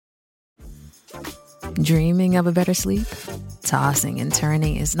Dreaming of a better sleep? Tossing and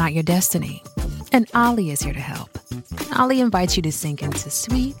turning is not your destiny. And Ollie is here to help. Ollie invites you to sink into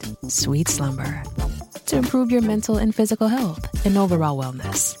sweet, sweet slumber to improve your mental and physical health and overall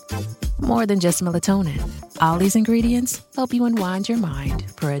wellness. More than just melatonin, Ollie's ingredients help you unwind your mind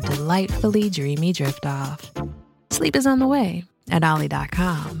for a delightfully dreamy drift off. Sleep is on the way at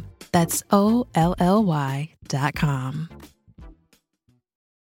Ollie.com. That's OLLY.com.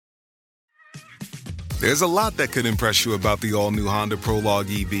 There's a lot that could impress you about the all-new Honda Prologue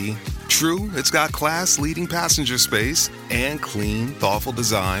EV. True, it's got class-leading passenger space and clean, thoughtful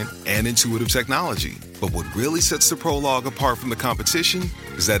design and intuitive technology. But what really sets the Prologue apart from the competition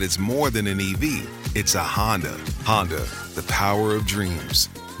is that it's more than an EV. It's a Honda. Honda, the power of dreams.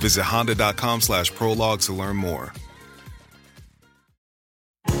 Visit honda.com/prologue to learn more.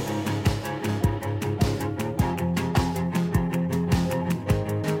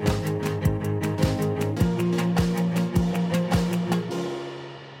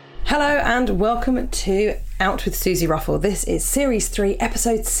 Hello and welcome to Out with Susie Ruffle. This is Series 3,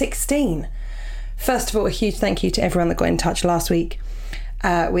 Episode 16. First of all, a huge thank you to everyone that got in touch last week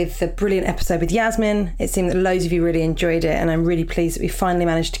with the brilliant episode with Yasmin. It seemed that loads of you really enjoyed it, and I'm really pleased that we finally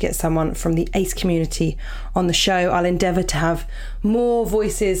managed to get someone from the ACE community on the show. I'll endeavour to have more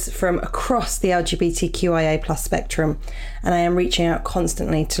voices from across the LGBTQIA+ spectrum, and I am reaching out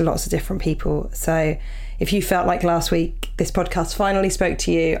constantly to lots of different people. So if you felt like last week this podcast finally spoke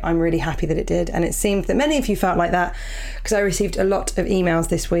to you, I'm really happy that it did. And it seemed that many of you felt like that, because I received a lot of emails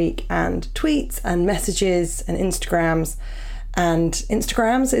this week and tweets and messages and Instagrams. And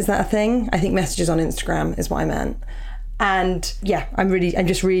Instagrams, is that a thing? I think messages on Instagram is what I meant. And yeah, I'm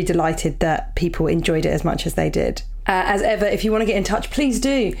just really delighted that people enjoyed it as much as they did. As ever, if you want to get in touch, please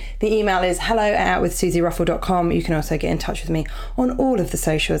do. The email is hello@outwithsusieruffle.com. You can also get in touch with me on all of the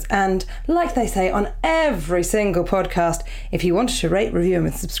socials. And like they say on every single podcast, if you wanted to rate, review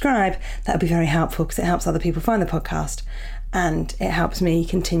and subscribe, that would be very helpful, because it helps other people find the podcast and it helps me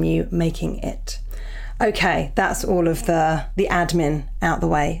continue making it. Okay, that's all of the admin out the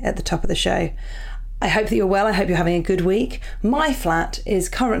way at the top of the show. I hope that you're well. I hope you're having a good week. My flat is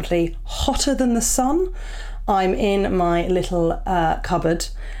currently hotter than the sun. I'm in my little cupboard,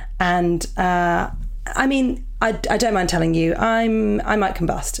 and I don't mind telling you, I might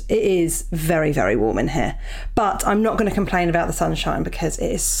combust. It is very, very warm in here, but I'm not going to complain about the sunshine, because it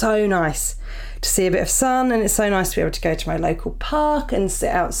is so nice to see a bit of sun, and it's so nice to be able to go to my local park and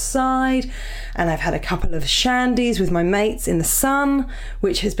sit outside. And I've had a couple of shandies with my mates in the sun,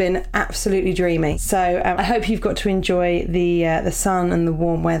 which has been absolutely dreamy. So I hope you've got to enjoy the sun and the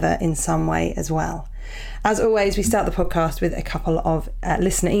warm weather in some way as well. As always, we start the podcast with a couple of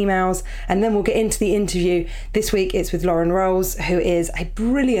listener emails, and then we'll get into the interview. This week it's with Lauren Rolls, who is a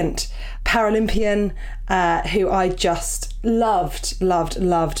brilliant Paralympian who I just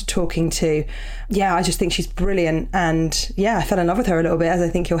loved talking to. Yeah, I just think she's brilliant, and yeah, I fell in love with her a little bit, as I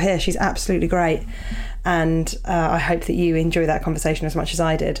think you'll hear. She's absolutely great, and I hope that you enjoy that conversation as much as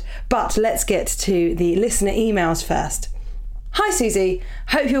I did. But let's get to the listener emails first. Hi Susie,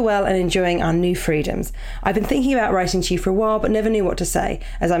 hope you're well and enjoying our new freedoms. I've been thinking about writing to you for a while but never knew what to say,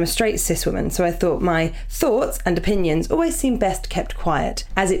 as I'm a straight cis woman, so I thought my thoughts and opinions always seem best kept quiet,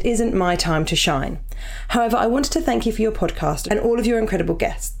 as it isn't my time to shine. However, I wanted to thank you for your podcast and all of your incredible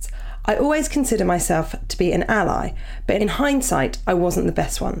guests. I always consider myself to be an ally, but in hindsight, I wasn't the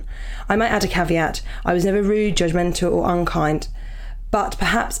best one. I might add a caveat: I was never rude, judgmental or unkind, but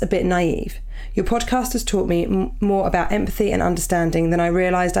perhaps a bit naive. Your podcast has taught me more about empathy and understanding than I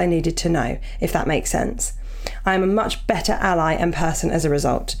realised I needed to know, if that makes sense. I am a much better ally and person as a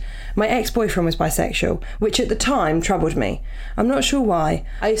result. My ex-boyfriend was bisexual, which at the time troubled me. I'm not sure why.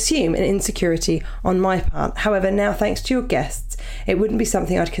 I assume an insecurity on my part. However, now thanks to your guests, it wouldn't be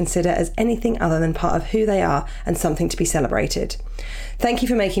something I'd consider as anything other than part of who they are and something to be celebrated. Thank you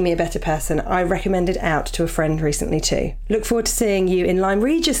for making me a better person. I recommended Out to a friend recently too. Look forward to seeing you in Lyme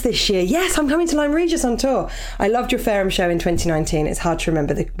Regis this year. Yes, I'm coming to Lyme Regis on tour. I loved your Fareham show in 2019. It's hard to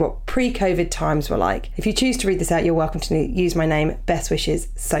remember what pre-COVID times were like. If you choose to read this out, you're welcome to use my name. Best wishes,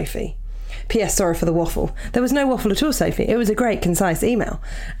 Sophie. P.S. Sorry for the waffle. There was no waffle at all, Sophie. It was a great, concise email.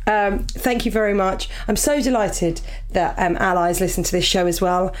 Thank you very much. I'm so delighted that allies listen to this show as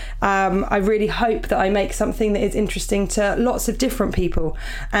well. I really hope that I make something that is interesting to lots of different people,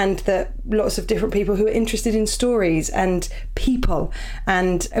 and that lots of different people who are interested in stories and people.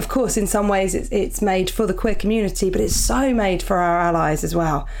 And of course, in some ways, it's made for the queer community, but it's so made for our allies as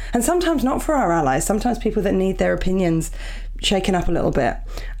well. And sometimes not for our allies. Sometimes people that need their opinions shaken up a little bit.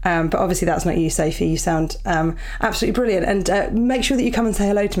 But obviously that's not you, Sophie. You sound absolutely brilliant. And make sure that you come and say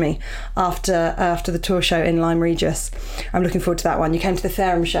hello to me after the tour show in Lyme Regis. I'm looking forward to that one. You came to the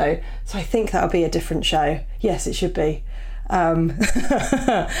Fareham show, so I think that'll be a different show. Yes, it should be. I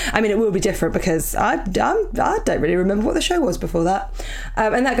mean, it will be different because I don't really remember what the show was before that.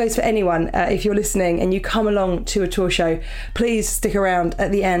 And that goes for anyone. If you're listening and you come along to a tour show, please stick around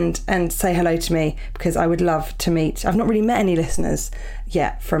at the end and say hello to me, because I would love to meet. I've not really met any listeners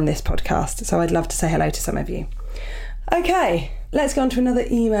yet from this podcast, so I'd love to say hello to some of you. Okay, let's go on to another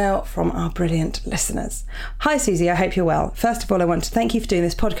email from our brilliant listeners. Hi Susie, I hope you're well. First of all, I want to thank you for doing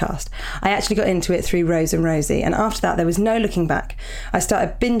this podcast. I actually got into it through Rose and Rosie, and after that there was no looking back. I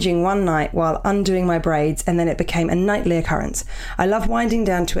started binging one night while undoing my braids, and then it became a nightly occurrence. I love winding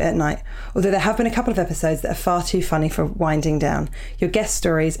down to it at night, although there have been a couple of episodes that are far too funny for winding down. Your guest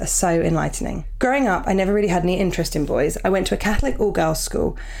stories are so enlightening. Growing up, I never really had any interest in boys. I went to a Catholic all-girls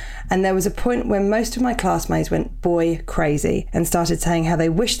school, and there was a point when most of my classmates went boy crazy and started saying how they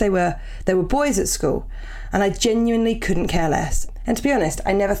wished they were boys at school, and I genuinely couldn't care less. And to be honest,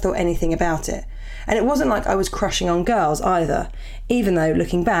 I never thought anything about it. And it wasn't like I was crushing on girls either, even though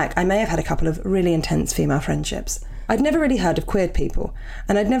looking back I may have had a couple of really intense female friendships. I'd never really heard of queered people,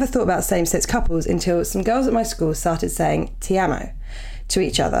 and I'd never thought about same-sex couples until some girls at my school started saying "te amo" to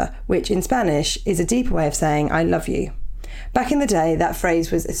each other, which in Spanish is a deeper way of saying "I love you." Back in the day, that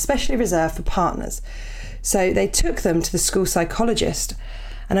phrase was especially reserved for partners, so they took them to the school psychologist,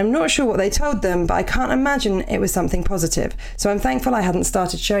 and I'm not sure what they told them, but I can't imagine it was something positive, so I'm thankful I hadn't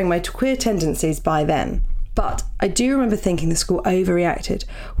started showing my queer tendencies by then. But I do remember thinking the school overreacted.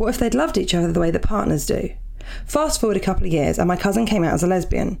 What if they'd loved each other the way that partners do? Fast forward a couple of years and my cousin came out as a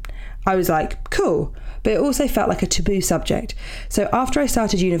lesbian. I was like, cool, but it also felt like a taboo subject. So after I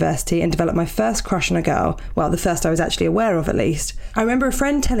started university and developed my first crush on a girl, well, the first I was actually aware of at least, I remember a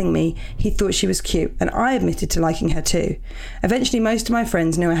friend telling me he thought she was cute, and I admitted to liking her too. Eventually most of my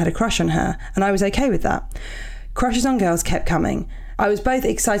friends knew I had a crush on her, and I was okay with that. Crushes on girls kept coming. I was both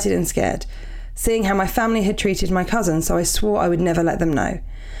excited and scared, seeing how my family had treated my cousin, so I swore I would never let them know.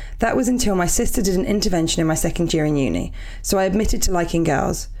 That was until my sister did an intervention in my second year in uni, so I admitted to liking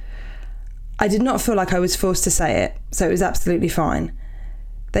girls. I did not feel like I was forced to say it, so it was absolutely fine.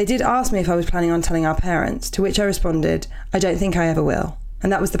 They did ask me if I was planning on telling our parents, to which I responded, I don't think I ever will.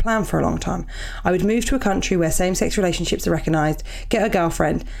 And that was the plan for a long time. I would move to a country where same-sex relationships are recognised, get a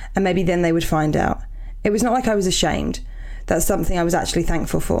girlfriend, and maybe then they would find out. It was not like I was ashamed. That's something I was actually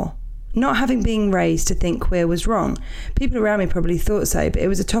thankful for. Not having been raised to think queer was wrong. People around me probably thought so, but it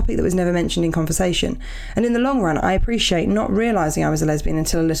was a topic that was never mentioned in conversation. And in the long run, I appreciate not realising I was a lesbian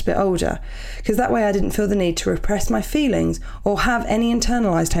until a little bit older, because that way I didn't feel the need to repress my feelings or have any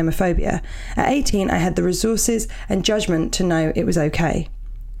internalised homophobia. At 18, I had the resources and judgment to know it was okay.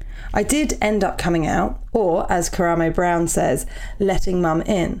 I did end up coming out, or, as Karamo Brown says, letting mum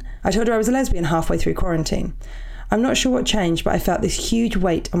in. I told her I was a lesbian halfway through quarantine. I'm not sure what changed, but I felt this huge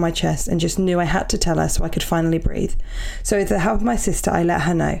weight on my chest and just knew I had to tell her so I could finally breathe. So with the help of my sister, I let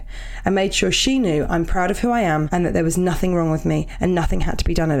her know. I made sure she knew I'm proud of who I am and that there was nothing wrong with me and nothing had to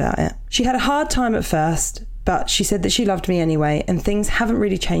be done about it. She had a hard time at first, but she said that she loved me anyway, and things haven't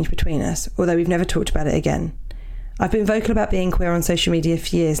really changed between us, although we've never talked about it again. I've been vocal about being queer on social media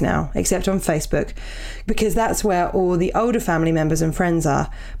for years now, except on Facebook, because that's where all the older family members and friends are.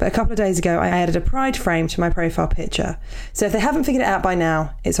 But a couple of days ago, I added a pride frame to my profile picture. So if they haven't figured it out by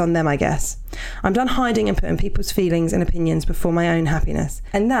now, it's on them, I guess. I'm done hiding and putting people's feelings and opinions before my own happiness.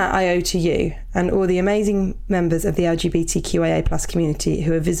 And that I owe to you and all the amazing members of the LGBTQIA+ community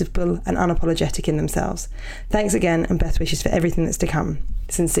who are visible and unapologetic in themselves. Thanks again, and best wishes for everything that's to come.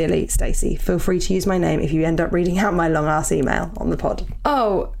 Sincerely, Stacey. Feel free to use my name if you end up reading out my long-ass email on the pod.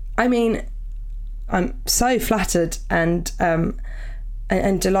 Oh, I mean, I'm so flattered and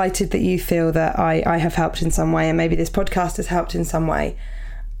delighted that you feel that I have helped in some way, and maybe this podcast has helped in some way.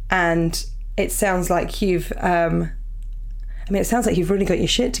 And it sounds like you've... it sounds like you've really got your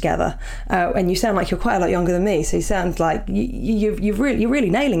shit together, and you sound like you're quite a lot younger than me. So you sound like you're really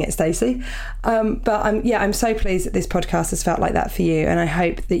nailing it, Stacey. But I'm so pleased that this podcast has felt like that for you, and I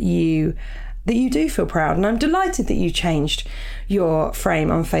hope that you do feel proud. And I'm delighted that you changed your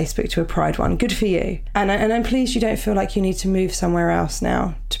frame on Facebook to a pride one. Good for you. And I'm pleased you don't feel like you need to move somewhere else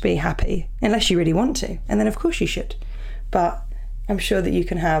now to be happy, unless you really want to. And then of course you should. But I'm sure that you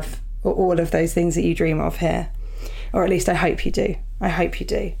can have all of those things that you dream of here. Or at least I hope you do. I hope you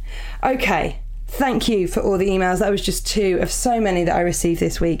do. Okay, thank you for all the emails. That was just 2 of so many that I received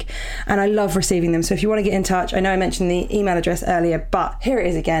this week, and I love receiving them. So if you want to get in touch, I know I mentioned the email address earlier, but here it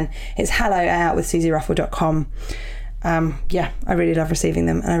is again. It's hello@outwithsusieruffle.com. I really love receiving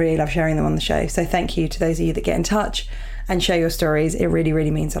them and I really love sharing them on the show. So thank you to those of you that get in touch and share your stories. It really,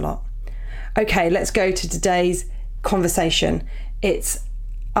 really means a lot. Okay, let's go to today's conversation.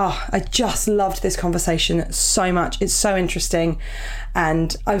 I just loved this conversation so much. It's so interesting.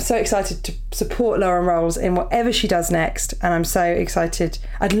 And I'm so excited to support Lauren Rowles in whatever she does next. And I'm so excited.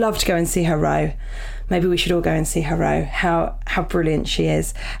 I'd love to go and see her row. Maybe we should all go and see her row. How brilliant she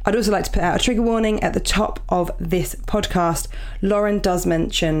is. I'd also like to put out a trigger warning at the top of this podcast. Lauren does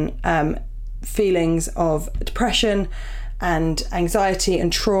mention feelings of depression and anxiety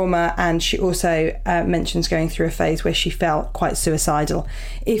and trauma, and she also mentions going through a phase where she felt quite suicidal.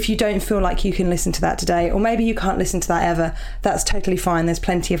 If you don't feel like you can listen to that today, or maybe you can't listen to that ever, that's totally fine. There's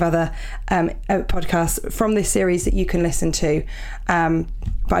plenty of other podcasts from this series that you can listen to,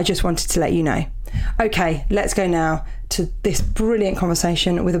 but I just wanted to let you know. Okay, let's go now to this brilliant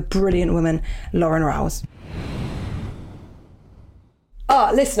conversation with a brilliant woman, Lauren Rowles.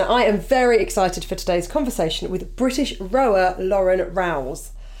 Listener, I am very excited for today's conversation with British rower Lauren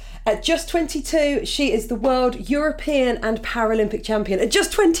Rowles. At just 22, she is the world, European and Paralympic champion. At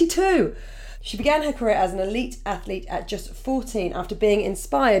just 22! She began her career as an elite athlete at just 14 after being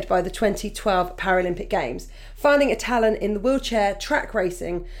inspired by the 2012 Paralympic Games, finding a talent in the wheelchair track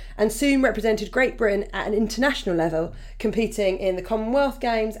racing, and soon represented Great Britain at an international level, competing in the Commonwealth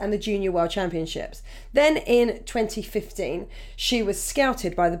Games and the Junior World Championships. Then in 2015, she was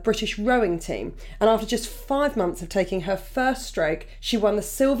scouted by the British rowing team, and after just 5 months of taking her first stroke, she won the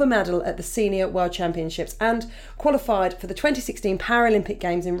silver medal at the Senior World Championships and qualified for the 2016 Paralympic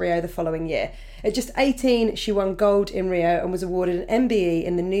Games in Rio the following year. At just 18, she won gold in Rio and was awarded an MBE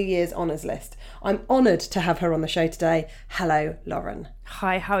in the New Year's Honours List. I'm honoured to have her on the show today. Hello, Lauren.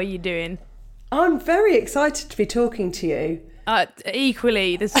 Hi, how are you doing? I'm very excited to be talking to you.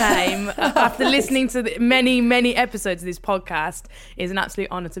 Equally the same. After listening to the many episodes of this podcast, it's an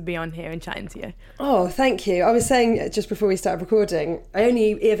absolute honour to be on here and chatting to you. Oh, thank you. I was saying just before we started recording, I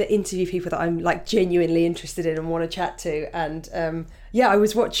only ever interview people that I'm like genuinely interested in and want to chat to. And I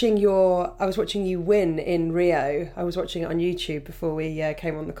was watching you win in Rio. I was watching it on YouTube before we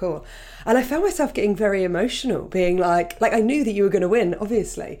came on the call, and I found myself getting very emotional, being like I knew that you were going to win,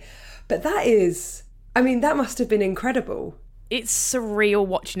 obviously, but that must have been incredible. It's surreal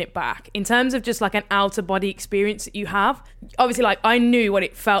watching it back in terms of just like an outer body experience that you have. Obviously, like I knew what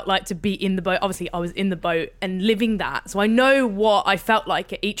it felt like to be in the boat. Obviously, I was in the boat and living that. So I know what I felt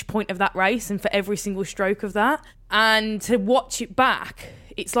like at each point of that race and for every single stroke of that. And to watch it back,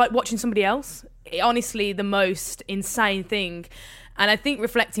 it's like watching somebody else. Honestly, the most insane thing. And I think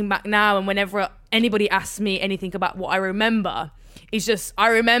reflecting back now and whenever anybody asks me anything about what I remember, it's just I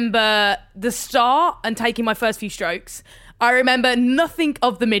remember the start and taking my first few strokes. I remember nothing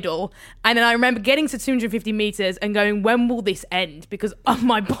of the middle. And then I remember getting to 250 metres and going, when will this end? Because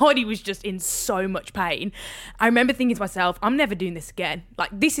my body was just in so much pain. I remember thinking to myself, I'm never doing this again. Like,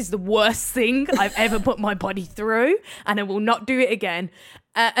 this is the worst thing I've ever put my body through, and I will not do it again.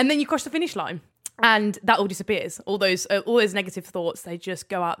 And then you cross the finish line. And that all disappears. All those negative thoughts, they just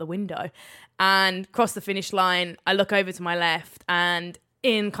go out the window. And cross the finish line, I look over to my left, and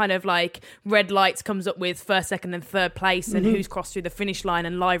in kind of like red lights comes up with first, second and third place and who's crossed through the finish line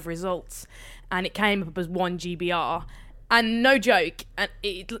and live results. And it came up as 1 GBR. And no joke, and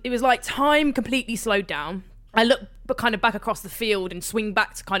it was like time completely slowed down. I look kind of back across the field and swing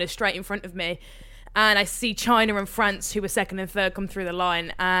back to kind of straight in front of me. And I see China and France, who were second and third, come through the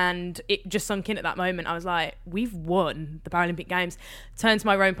line. And it just sunk in at that moment. I was like, we've won the Paralympic Games. Turned to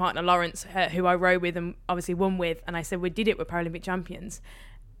my rowing partner, Lawrence, who I row with and obviously won with. And I said, we did it, we're Paralympic champions.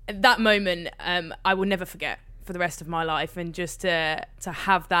 At that moment, I will never forget for the rest of my life. And just to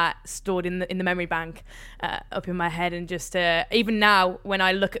have that stored in the memory bank up in my head. And just even now, when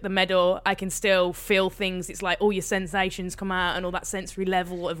I look at the medal, I can still feel things. It's like all your sensations come out and all that sensory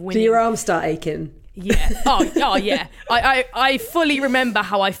level of winning. Do your arms start aching? Yeah. Oh yeah. I fully remember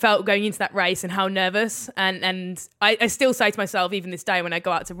how I felt going into that race and how nervous. And I still say to myself, even this day when I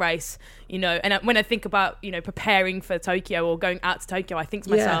go out to race, and when I think about, preparing for Tokyo or going out to Tokyo, I think to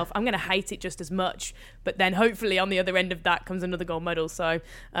myself, I'm going to hate it just as much. But then hopefully on the other end of that comes another gold medal. So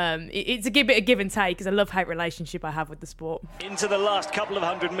it's a bit of give and take, because I love-hate relationship I have with the sport. Into the last couple of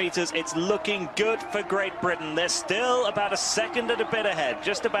 100 metres, it's looking good for Great Britain. They're still about a second and a bit ahead,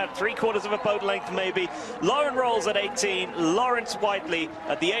 just about 3/4 of a boat length maybe. Lauren Rolls at 18, Lawrence Whiteley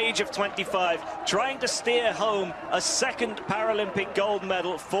at the age of 25, trying to steer home a second Paralympic gold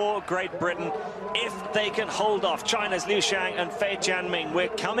medal for Great Britain if they can hold off China's Liu Xiang and Fei Jianming. We're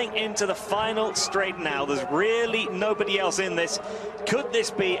coming into the final straight now. There's really nobody else in this. Could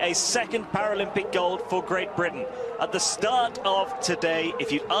this be a second Paralympic gold for Great Britain? At the start of today,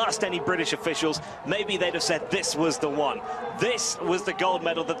 if you'd asked any British officials, maybe they'd have said this was the one. This was the gold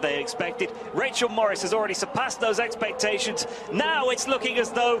medal that they expected. Rachel Morris has already surpassed those expectations. Now it's looking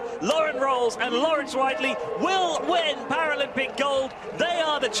as though Lauren Rolls and Lawrence Whiteley will win Paralympic gold. They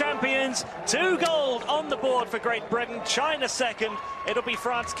are the champions. 2 gold on the board for Great Britain. China second. It'll be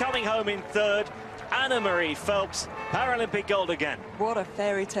France coming home in third. Anna-Marie Phelps, Paralympic gold again. What a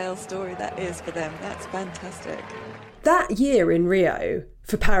fairy tale story that is for them. That's fantastic. That year in Rio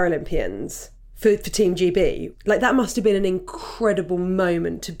for Paralympians, for Team GB, like that must have been an incredible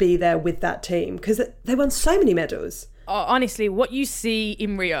moment to be there with that team because they won so many medals. Honestly, what you see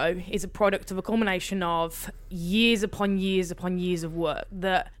in Rio is a product of a culmination of years upon years upon years of work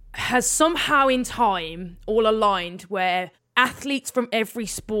that has somehow in time all aligned where athletes from every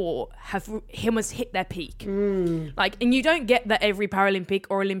sport have almost hit their peak. Like, and you don't get that every Paralympic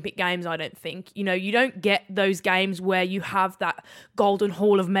or Olympic Games, I don't think. You know, you don't get those games where you have that golden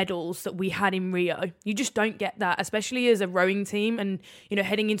haul of medals that we had in Rio. You just don't get that, especially as a rowing team. And, you know,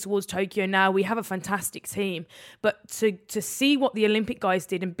 heading in towards Tokyo now, we have a fantastic team. But to see what the Olympic guys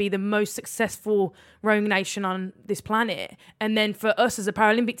did and be the most successful rowing nation on this planet, and then for us as a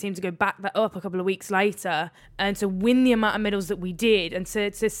Paralympic team to go back that up a couple of weeks later and to win the amount of medals that we did, and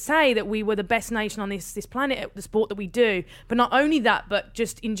to say that we were the best nation on this planet at the sport that we do. But not only that, but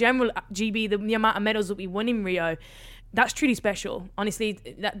just in general, GB, the amount of medals that we won in Rio, that's truly special. Honestly,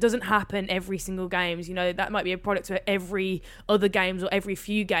 that doesn't happen every single games. You know, that might be a product of every other games or every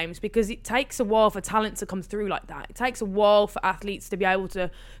few games, because it takes a while for talent to come through like that. It takes a while for athletes to be able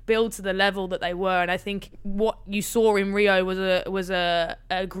to build to the level that they were. And I think what you saw in Rio was a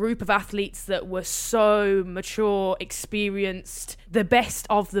group of athletes that were so mature, experienced, the best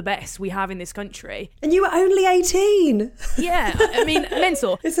of the best we have in this country. And you were only 18. Yeah, I mean,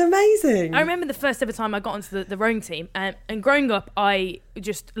 mental. It's amazing. I remember the first ever time I got onto the rowing team, and growing up, I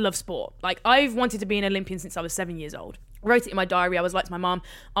just love sport. Like, I've wanted to be an Olympian since I was 7 years old. I wrote it in my diary. I was like to my mum,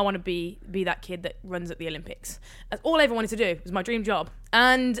 I want to be that kid that runs at the Olympics. That's all I ever wanted to do. It was my dream job.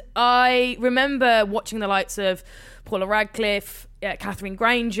 And I remember watching the likes of Paula Radcliffe, Catherine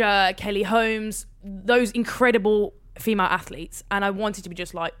Granger, Kelly Holmes, those incredible female athletes, and I wanted to be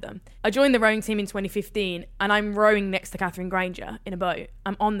just like them. I joined the rowing team in 2015, and I'm rowing next to Catherine Granger in a boat.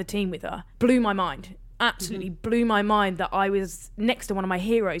 I'm on the team with her. Blew my mind. Absolutely blew my mind that I was next to one of my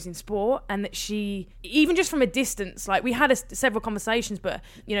heroes in sport, and that she, even just from a distance, like we had several conversations, but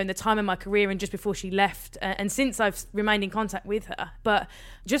you know, in the time of my career and just before she left, and since I've remained in contact with her, but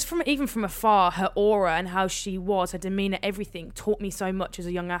just even from afar, her aura and how she was, her demeanor, everything taught me so much as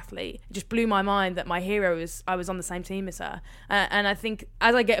a young athlete. It just blew my mind that my hero I was on the same team as her. And I think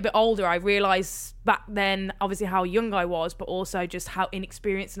as I get a bit older, I realize back then obviously how young I was, but also just how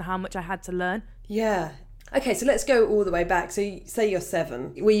inexperienced and how much I had to learn. Yeah. Okay, so let's go all the way back. So say you're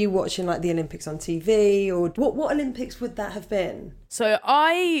 7. Were you watching like the Olympics on TV, or what Olympics would that have been? So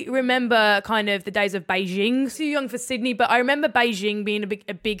I remember kind of the days of Beijing. Too young for Sydney, but I remember Beijing being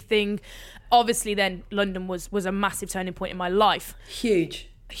a big thing. Obviously then London was a massive turning point in my life. Huge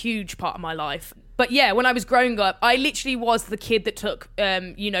Part of my life. But yeah, when I was growing up, I literally was the kid that took,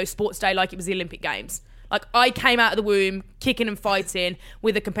 sports day like it was the Olympic Games. Like, I came out of the womb kicking and fighting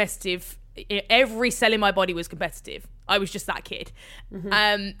with a competitive, every cell in my body was competitive. I was just that kid.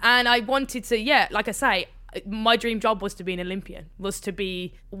 And I wanted to, like I say, my dream job was to be an Olympian, was to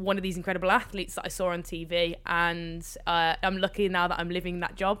be one of these incredible athletes that I saw on TV. And I'm lucky now that I'm living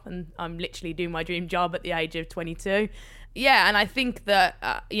that job, and I'm literally doing my dream job at the age of 22. Yeah, and I think that,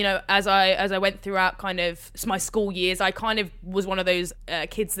 as I went throughout kind of my school years, I kind of was one of those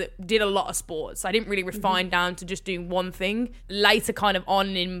kids that did a lot of sports. I didn't really refine down to just doing one thing. Later kind of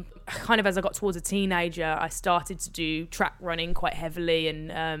as I got towards a teenager, I started to do track running quite heavily,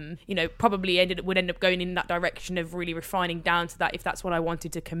 and, probably would end up going in that direction of really refining down to that if that's what I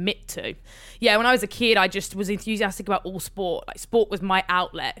wanted to commit to. Yeah, when I was a kid, I just was enthusiastic about all sport. Like, sport was my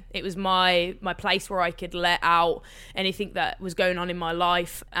outlet. It was my place where I could let out anything that was going on in my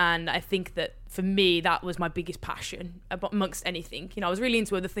life. And I think that for me, that was my biggest passion amongst anything. You know, I was really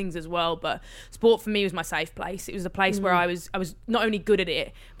into other things as well, but sport for me was my safe place. It was a place where I was not only good at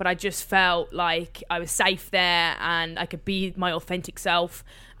it, but I just felt like I was safe there and I could be my authentic self.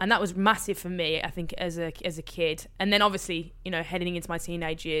 And that was massive for me, I think, as a kid. And then obviously, you know, heading into my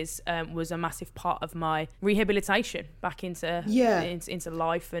teenage years was a massive part of my rehabilitation back into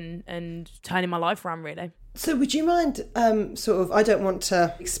life and turning my life around, really. So would you mind I don't want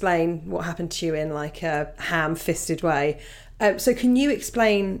to explain what happened to you in like a ham-fisted way. So can you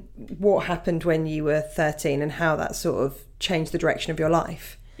explain what happened when you were 13 and how that sort of changed the direction of your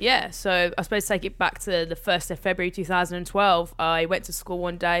life? Yeah, so I suppose take it back to the 1st of February 2012. I went to school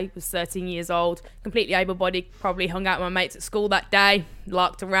one day, was 13 years old, completely able-bodied, probably hung out with my mates at school that day,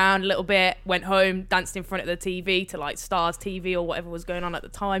 larked around a little bit, went home, danced in front of the TV to like Stars TV or whatever was going on at the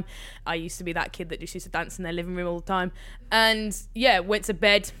time. I used to be that kid that just used to dance in their living room all the time. And yeah, went to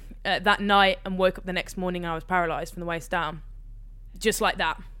bed that night and woke up the next morning and I was paralysed from the waist down. Just like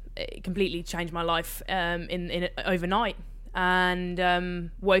that. It completely changed my life in overnight.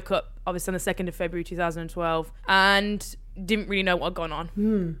 And woke up obviously on the 2nd of February 2012 and didn't really know what had gone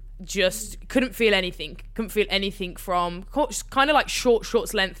on. Just couldn't feel anything from kind of like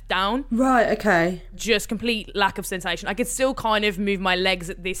shorts length down. Right, okay. Just complete lack of sensation. I could still kind of move my legs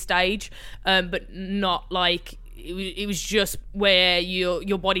at this stage, but not like it was just where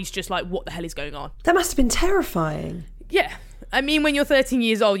your body's just like, what the hell is going on? That must have been terrifying. Yeah. I mean, when you're 13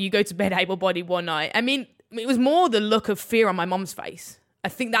 years old, you go to bed able-bodied one night. I mean, it was more the look of fear on my mum's face. I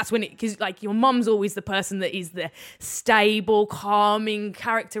think that's when because like your mum's always the person that is the stable, calming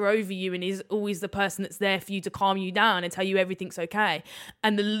character over you and is always the person that's there for you to calm you down and tell you everything's okay.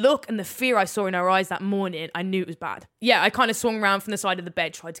 And the look and the fear I saw in her eyes that morning, I knew it was bad. Yeah, I kind of swung around from the side of the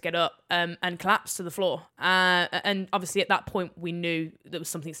bed, tried to get up and collapsed to the floor. And obviously at that point we knew there was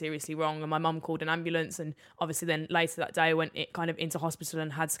something seriously wrong and my mum called an ambulance and obviously then later that day I went kind of into hospital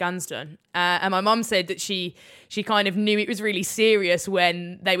and had scans done. And my mum said that she kind of knew it was really serious when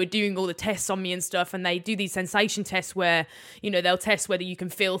they were doing all the tests on me and stuff, and they do these sensation tests where, you know, they'll test whether you can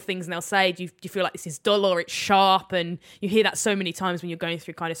feel things and they'll say, do you feel like this is dull or it's sharp? And you hear that so many times when you're going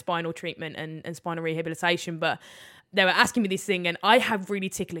through kind of spinal treatment and spinal rehabilitation. But they were asking me this thing and I have really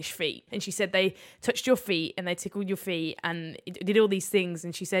ticklish feet. And she said they touched your feet and they tickled your feet and it did all these things.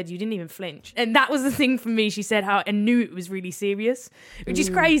 And she said, you didn't even flinch. And that was the thing for me. She said how I knew it was really serious, which is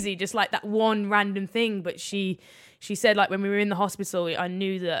crazy, just like that one random thing. But she said, like, when we were in the hospital, I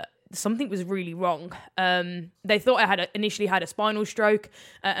knew that something was really wrong. They thought I initially had a spinal stroke,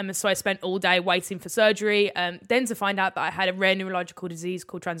 and so I spent all day waiting for surgery. Then to find out that I had a rare neurological disease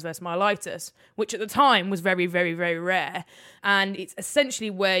called transverse myelitis, which at the time was very, very, very rare. And it's essentially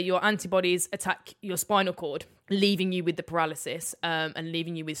where your antibodies attack your spinal cord, leaving you with the paralysis and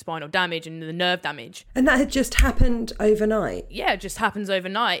leaving you with spinal damage and the nerve damage. And that had just happened overnight? Yeah, it just happens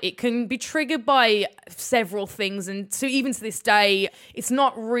overnight. It can be triggered by several things, and so even to this day, it's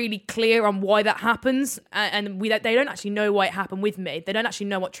not really clear on why that happens, and they don't actually know why it happened with me. They don't actually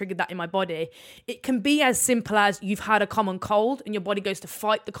know what triggered that in my body. It can be as simple as you've had a common cold and your body goes to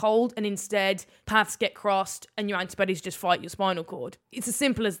fight the cold, and instead paths get crossed and your antibodies just fight your spinal cord. It's as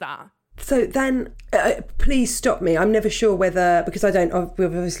simple as that. So then, please stop me. I'm never sure whether, because we've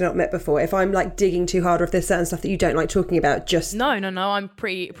obviously not met before, if I'm like digging too hard or if there's certain stuff that you don't like talking about. Just No. I'm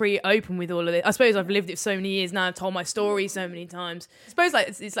pretty open with all of it. I suppose I've lived it so many years now. I've told my story so many times. I suppose like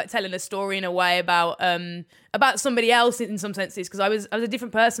it's like telling a story in a way about somebody else in some senses, because I was a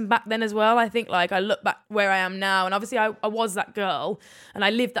different person back then as well. I think like I look back where I am now, and obviously I was that girl and I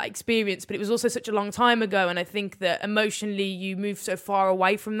lived that experience, but it was also such a long time ago, and I think that emotionally you move so far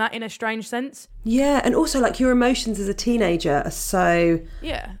away from that in a strange sense. Yeah, and also like your emotions as a teenager are so,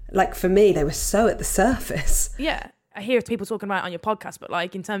 like for me they were so at the surface. Yeah, I hear people talking about it on your podcast, but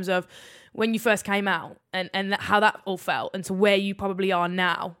like in terms of when you first came out and how that all felt and to where you probably are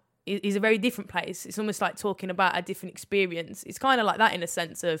now is a very different place. It's almost like talking about a different experience. It's kind of like that in a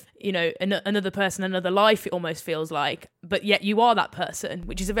sense of, you know, another person, another life, it almost feels like, but yet you are that person,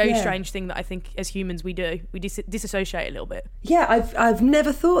 which is a very strange thing that I think as humans we do. We disassociate a little bit. Yeah, I've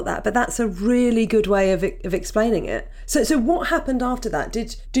never thought that, but that's a really good way of explaining it. So what happened after that?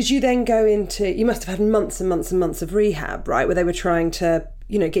 Did you then go into, you must have had months and months and months of rehab, right, where they were trying to,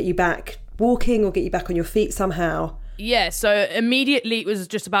 you know, get you back walking or get you back on your feet somehow? Yeah, so immediately it was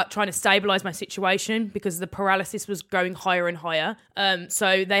just about trying to stabilise my situation because the paralysis was going higher and higher.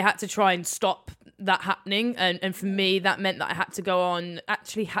 So they had to try and stop that happening. And for me, that meant that I had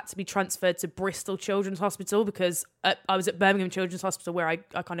to be transferred to Bristol Children's Hospital because I was at Birmingham Children's Hospital, where I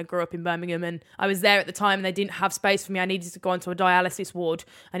kind of grew up in Birmingham, and I was there at the time, and they didn't have space for me. I needed to go onto a dialysis ward.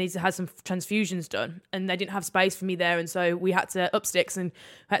 I needed to have some transfusions done, and they didn't have space for me there, and so we had to up sticks, and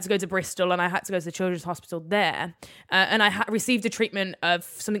I had to go to Bristol, and I had to go to the Children's Hospital there, and I received a treatment of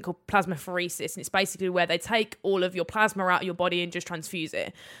something called plasmapheresis, and it's basically where they take all of your plasma out of your body and just transfuse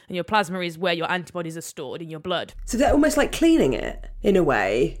it, and your plasma is where your antibodies are stored in your blood. So they're almost like cleaning it in a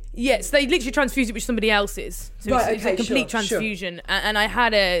way. Yes, they literally transfuse it with somebody else's. So Right, it's a complete sure. transfusion. And I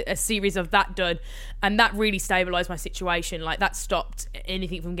had a series of that done, and that really stabilised my situation. Like, that stopped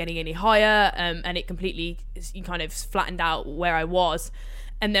anything from getting any higher, and it completely kind of flattened out where I was.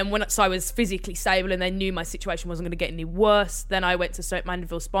 And then so I was physically stable, and they knew my situation wasn't going to get any worse, then I went to Stoke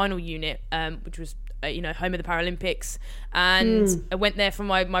Mandeville Spinal Unit, which was home of the Paralympics, and I went there for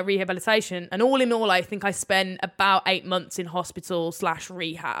my rehabilitation. And all in all, I think I spent about 8 months in hospital /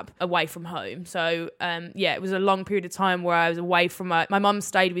 rehab away from home. So it was a long period of time where I was away from my mum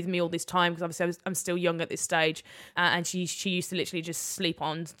stayed with me all this time, because obviously I'm still young at this stage, and she used to literally just sleep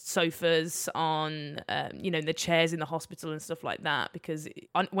on sofas, on the chairs in the hospital and stuff like that, because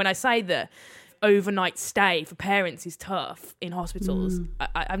when I say that overnight stay for parents is tough in hospitals,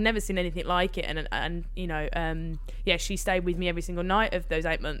 I've never seen anything like it, and she stayed with me every single night of those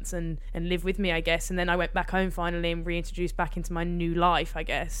 8 months and lived with me, I guess. And then I went back home finally and reintroduced back into my new life, I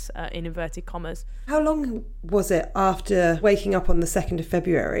guess, in inverted commas. How long was it after waking up on the 2nd of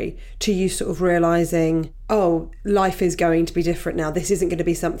February to you sort of realising, oh, life is going to be different now? This isn't going to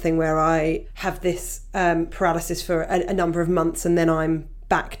be something where I have this paralysis for a number of months and then I'm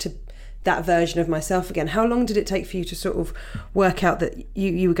back to that version of myself again. How long did it take for you to sort of work out that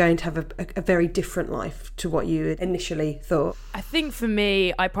you were going to have a very different life to what you initially thought? I think for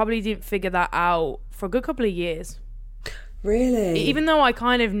me, I probably didn't figure that out for a good couple of years. Really? Even though I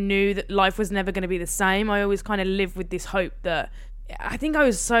kind of knew that life was never going to be the same, I always kind of lived with this hope that, I think I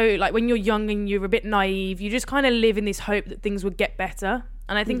was so, like, when you're young and you're a bit naive, you just kind of live in this hope that things would get better.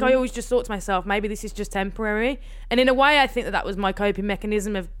 And I think I always just thought to myself, maybe this is just temporary. And in a way, I think that was my coping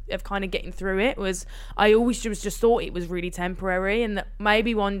mechanism of kind of getting through it, was I always just thought it was really temporary, and that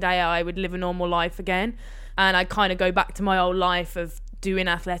maybe one day I would live a normal life again. And I'd kind of go back to my old life of doing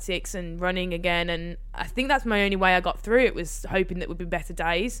athletics and running again. And I think that's my only way I got through it, was hoping that would be better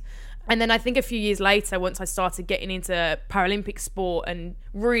days. And then I think a few years later, once I started getting into Paralympic sport and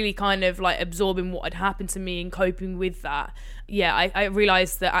really kind of like absorbing what had happened to me and coping with that, I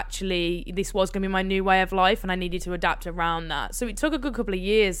realised that actually this was going to be my new way of life, and I needed to adapt around that. So it took a good couple of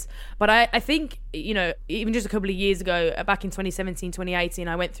years. But I think, even just a couple of years ago, back in 2017, 2018,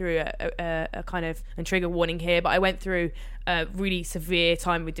 I went through a kind of, and trigger warning here, but I went through a really severe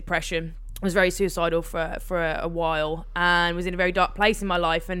time with depression. I was very suicidal for a while and was in a very dark place in my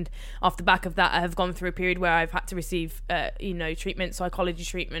life. And off the back of that, I have gone through a period where I've had to receive, treatment, psychology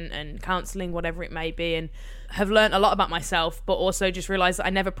treatment and counselling, whatever it may be, and have learned a lot about myself, but also just realised that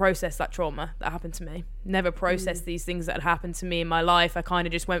I never processed that trauma that happened to me. Never processed these things that had happened to me in my life. I kind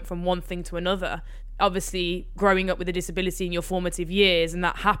of just went from one thing to another. Obviously, growing up with a disability in your formative years and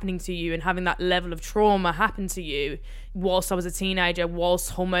that happening to you and having that level of trauma happen to you whilst I was a teenager,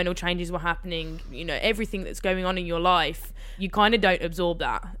 whilst hormonal changes were happening, everything that's going on in your life, you kind of don't absorb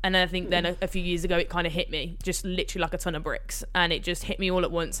that. And I think then a few years ago, it kind of hit me, just literally like a ton of bricks. And it just hit me all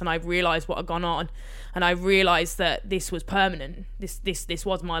at once, and I realised what had gone on. And I realised that this was permanent. This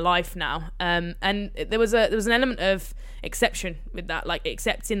was my life now. And there was an element of exception with that, like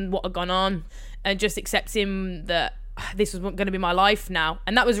accepting what had gone on and just accepting that this was going to be my life now.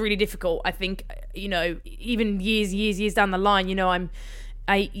 And that was really difficult. I think, even years down the line, I'm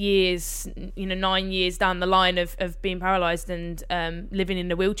 8 years, 9 years down the line of being paralysed and living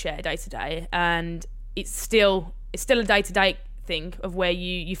in a wheelchair day to day. And it's still a day-to-day thing of where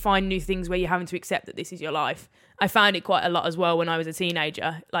you find new things where you're having to accept that this is your life. I found it quite a lot as well when I was a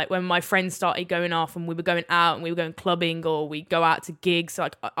teenager. Like when my friends started going off and we were going out and we were going clubbing or we go out to gigs.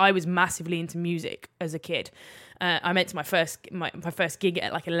 Like I was massively into music as a kid. I went to my first gig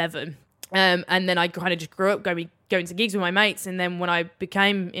at like 11. And then I kind of just grew up going to gigs with my mates. And then when I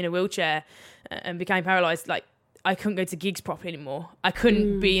became in a wheelchair and became paralysed, like I couldn't go to gigs properly anymore. I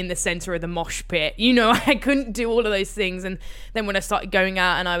couldn't be in the centre of the mosh pit. I couldn't do all of those things. And then when I started going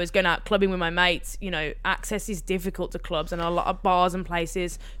out and I was going out clubbing with my mates, access is difficult to clubs, and a lot of bars and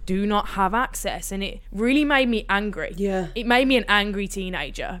places do not have access. And it really made me angry. Yeah. It made me an angry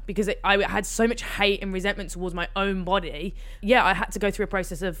teenager because I had so much hate and resentment towards my own body. Yeah, I had to go through a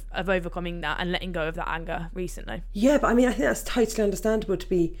process of overcoming that and letting go of that anger recently. Yeah, but I think that's totally understandable to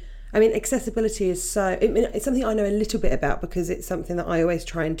be I mean, accessibility is so... I mean, it's something I know a little bit about because it's something that I always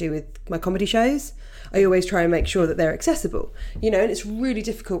try and do with my comedy shows. I always try and make sure that they're accessible, you know, and it's really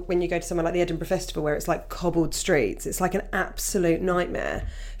difficult when you go to somewhere like the Edinburgh Festival where it's like cobbled streets. It's like an absolute nightmare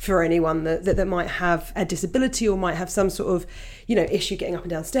for anyone that might have a disability or might have some sort of, you know, issue getting up and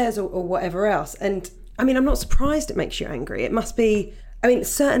down stairs or whatever else. And I mean, I'm not surprised it makes you angry. It must be... I mean,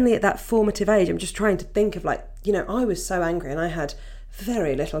 certainly at that formative age, I'm just trying to think of like, you know, I was so angry and I had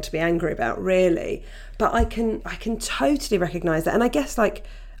very little to be angry about, really. But I can totally recognise that. And I guess like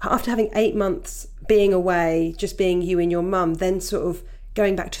after having 8 months being away, just being you and your mum, then sort of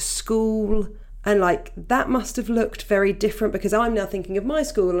going back to school and like that must have looked very different because I'm now thinking of my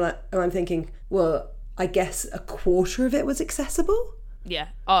school and I'm thinking, well, I guess a quarter of it was accessible. Yeah.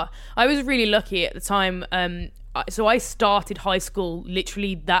 I was really lucky at the time. So I started high school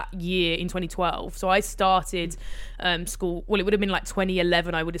literally that year in 2012. So I started school, well, it would have been like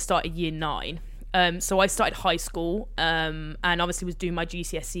 2011, I would have started year 9. So I started high school and obviously was doing my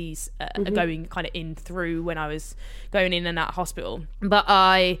GCSEs going kind of in through when I was going in and out of hospital. But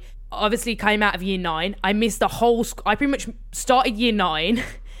I obviously came out of year 9. I missed the whole I pretty much started year 9,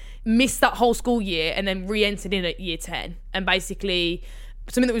 missed that whole school year and then re-entered in at year 10. And basically...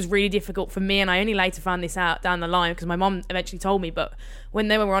 something that was really difficult for me, and I only later found this out down the line because my mum eventually told me, but when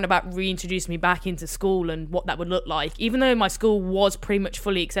they were on about reintroducing me back into school and what that would look like, even though my school was pretty much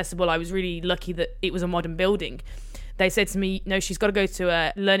fully accessible, I was really lucky that it was a modern building. They said to me, no, she's got to go to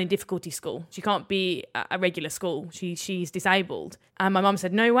a learning difficulty school. She can't be a regular school. She's disabled. And my mum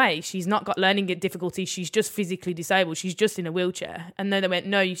said, no way. She's not got learning difficulties. She's just physically disabled. She's just in a wheelchair. And then they went,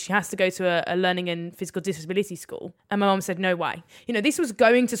 no, she has to go to a learning and physical disability school. And my mum said, no way. You know, this was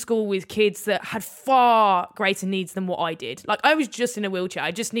going to school with kids that had far greater needs than what I did. Like, I was just in a wheelchair. I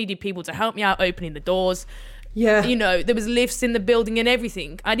just needed people to help me out opening the doors. Yeah. You know, there was lifts in the building and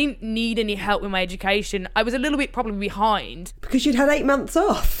everything. I didn't need any help with my education. I was a little bit probably behind. Because you'd had 8 months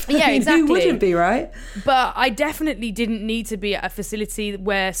off. Yeah, exactly. Who wouldn't be, right? But I definitely didn't need to be at a facility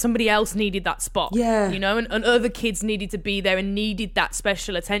where somebody else needed that spot. Yeah. You know, and other kids needed to be there and needed that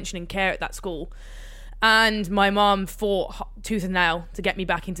special attention and care at that school. And my mum fought tooth and nail to get me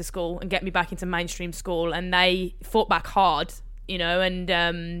back into school and get me back into mainstream school. And they fought back hard. You know,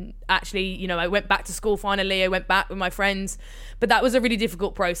 and actually, you know, I went back to school finally. I went back with my friends. But that was a really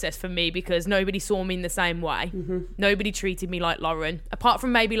difficult process for me because nobody saw me in the same way. Mm-hmm. Nobody treated me like Lauren, apart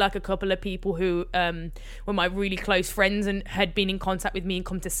from maybe like a couple of people who were my really close friends and had been in contact with me and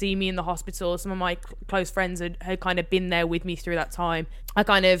come to see me in the hospital. Some of my close friends had kind of been there with me through that time. I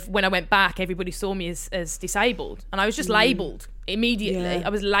kind of, when I went back, everybody saw me as disabled. And I was just labelled immediately. Yeah. I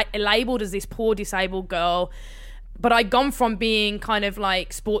was labelled as this poor disabled girl. But I'd gone from being kind of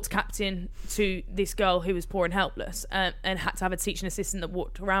like sports captain to this girl who was poor and helpless and had to have a teaching assistant that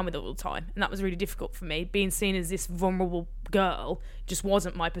walked around with her all the time. And that was really difficult for me. Being seen as this vulnerable girl just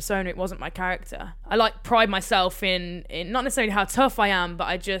wasn't my persona. It wasn't my character. I like pride myself in not necessarily how tough I am, but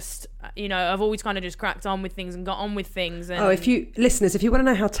I just, you know, I've always kind of just cracked on with things and got on with things. And if you want to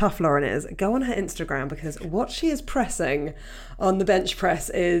know how tough Lauren is, go on her Instagram because what she is pressing on the bench press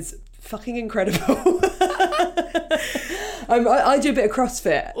is fucking incredible. I do a bit of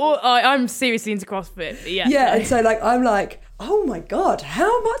CrossFit. Well, I'm seriously into CrossFit. Yeah. Yeah, and so like I'm like, oh my God,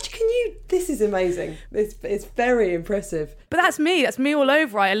 how much can you... This is amazing. It's very impressive. But that's me all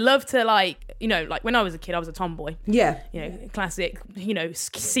over. I love to like, you know, like when I was a kid, I was a tomboy. Yeah. You know, classic, you know,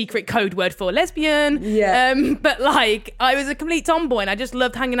 secret code word for lesbian. Yeah. But like, I was a complete tomboy and I just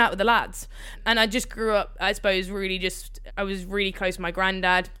loved hanging out with the lads. And I just grew up, I suppose, I was really close to my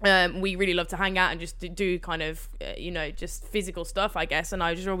granddad. We really loved to hang out and just do kind of, you know, just physical stuff, I guess. And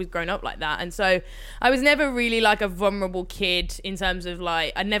I just always grown up like that. And so I was never really like a vulnerable kid in terms of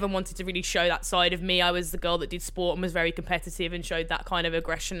like, I never wanted to really show that side of me. I was the girl that did sport and was very competitive and showed that kind of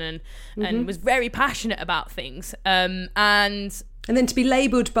aggression and was very passionate about things. And then to be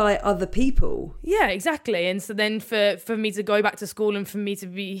labelled by other people. Yeah, exactly. And so then for me to go back to school and for me to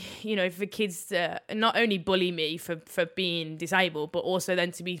be, you know, for kids to not only bully me for being disabled, but also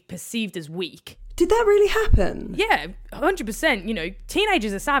then to be perceived as weak. Did that really happen? Yeah, 100%. You know,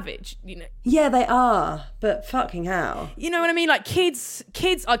 teenagers are savage, you know. Yeah, they are, but fucking hell. You know what I mean? Like kids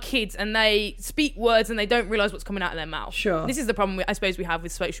are kids and they speak words and they don't realise what's coming out of their mouth. Sure. This is the problem I suppose we have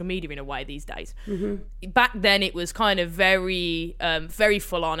with social media in a way these days. Mm-hmm. Back then it was kind of very, very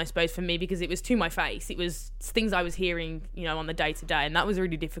full on, I suppose, for me because it was to my face. It was things I was hearing, you know, on the day to day, and that was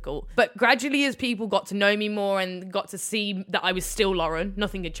really difficult. But gradually as people got to know me more and got to see that I was still Lauren,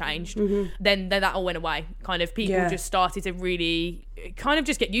 nothing had changed, then that that all went away. Kind of people just started to really kind of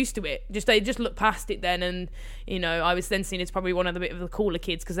just get used to it. They just looked past it then, and you know, I was then seen as probably one of the cooler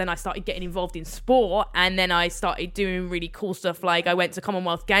kids, because then I started getting involved in sport, and then I started doing really cool stuff. Like I went to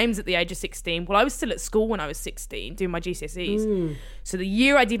Commonwealth Games at the age of 16. Well, I was still at school when I was 16 doing my GCSEs. So the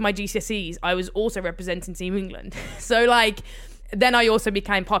year I did my GCSEs, I was also representing Team England. So like then I also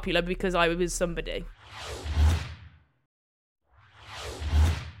became popular because I was somebody.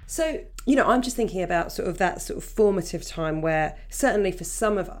 So, you know, I'm just thinking about sort of that sort of formative time where certainly for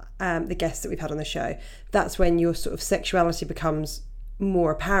some of the guests that we've had on the show, that's when your sort of sexuality becomes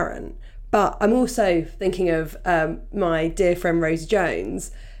more apparent. But I'm also thinking of my dear friend Rosie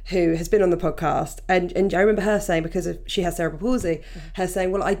Jones, who has been on the podcast, and I remember her saying, because she has cerebral palsy, her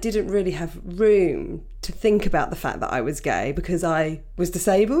saying, well, I didn't really have room to think about the fact that I was gay because I was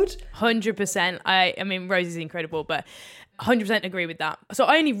disabled. 100%. I mean, Rosie's incredible, but 100% agree with that. So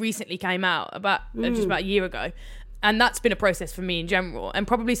I only recently came out just about a year ago, and that's been a process for me in general, and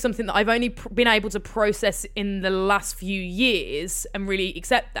probably something that I've only been able to process in the last few years and really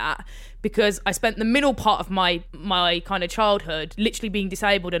accept that, because I spent the middle part of my kind of childhood literally being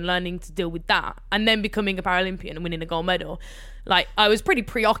disabled and learning to deal with that, and then becoming a Paralympian and winning a gold medal. Like I was pretty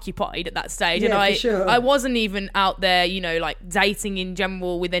preoccupied at that stage, and I wasn't even out there, you know, like dating in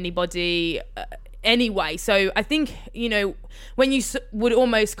general with anybody anyway. So I think, you know, when you would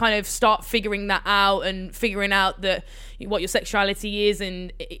almost kind of start figuring that out and figuring out that what your sexuality is,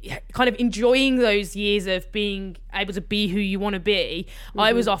 and kind of enjoying those years of being able to be who you want to be,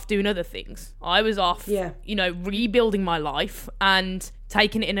 I was off doing other things. I was off, you know, rebuilding my life and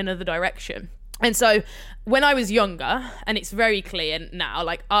taking it in another direction. And so when I was younger, and it's very clear now,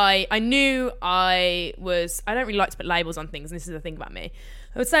 like I knew I don't really like to put labels on things, and this is the thing about me.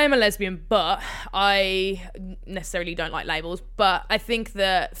 I would say I'm a lesbian, but I necessarily don't like labels. But I think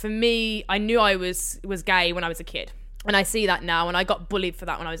that for me, I knew I was gay when I was a kid. And I see that now, and I got bullied for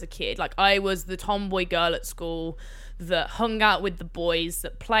that when I was a kid. Like I was the tomboy girl at school that hung out with the boys,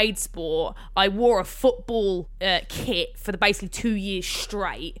 that played sport. I wore a football kit for basically 2 years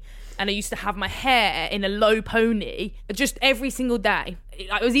straight. And I used to have my hair in a low pony just every single day.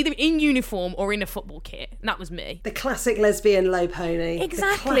 I was either in uniform or in a football kit, and that was me. The classic lesbian low pony.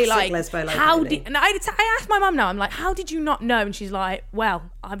 Exactly. Like, and I asked my mum now, I'm like, how did you not know? And she's like, well,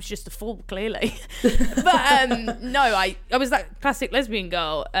 I was just a fool, clearly. But no, I was that classic lesbian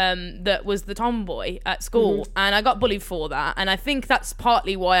girl that was the tomboy at school, and I got bullied for that. And I think that's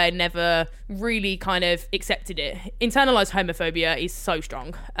partly why I never really kind of accepted it. Internalized homophobia is so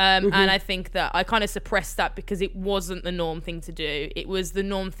strong. And I think that I kind of suppressed that because it wasn't the norm thing to do. It was the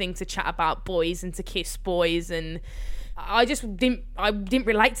norm thing to chat about boys and to kiss boys, and I just didn't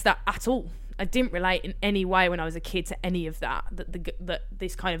relate to that at all. I didn't relate in any way when I was a kid to any of that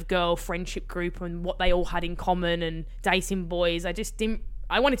this kind of girl friendship group and what they all had in common and dating boys.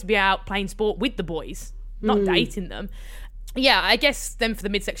 I wanted to be out playing sport with the boys, not dating them. Yeah, I guess then for the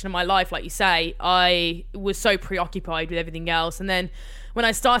midsection of my life, like you say, I was so preoccupied with everything else. And then when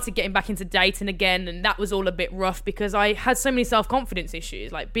I started getting back into dating again, and that was all a bit rough because I had so many self-confidence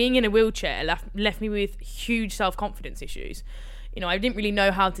issues. Like being in a wheelchair left me with huge self-confidence issues. You know, I didn't really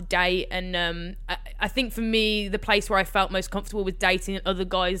know how to date, and I think for me, the place where I felt most comfortable was dating other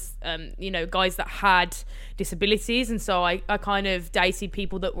guys, you know, guys that had disabilities, and so I kind of dated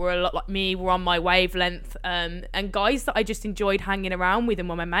people that were a lot like me, were on my wavelength, and guys that I just enjoyed hanging around with and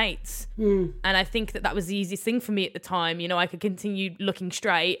were my mates. And I think that was the easiest thing for me at the time. You know, I could continue looking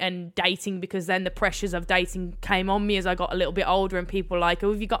straight and dating because then the pressures of dating came on me as I got a little bit older, and people were like,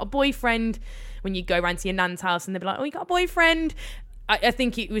 oh, have you got a boyfriend? When you go around to your nan's house and they'd be like, oh, you got a boyfriend? I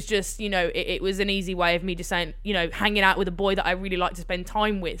think it was just, you know, it was an easy way of me just saying, you know, hanging out with a boy that I really like to spend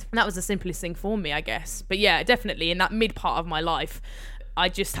time with. And that was the simplest thing for me, I guess. But yeah, definitely in that mid part of my life, I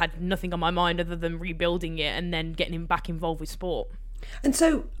just had nothing on my mind other than rebuilding it and then getting back involved with sport. And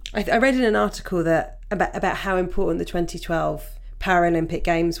so I read in an article that about how important the 2012 Paralympic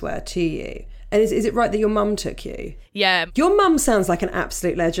Games were to you. And is it right that your mum took you? Yeah. Your mum sounds like an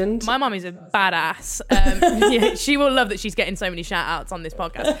absolute legend. My mum is a badass. Yeah, she will love that she's getting so many shout outs on this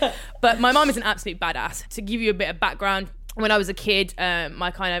podcast. But my mum is an absolute badass. To give you a bit of background, when I was a kid, I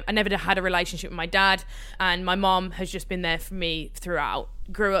never had a relationship with my dad, and my mom has just been there for me throughout.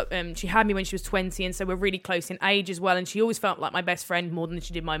 Grew up, she had me when she was 20, and so we're really close in age as well, and she always felt like my best friend more than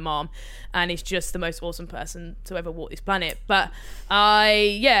she did my mom, and is just the most awesome person to ever walk this planet. But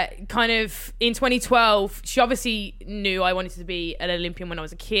kind of in 2012, she obviously knew I wanted to be an Olympian when I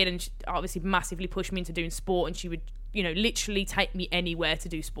was a kid, and she obviously massively pushed me into doing sport, and she would literally take me anywhere to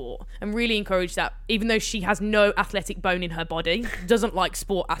do sport, and really encouraged that. Even though she has no athletic bone in her body, doesn't like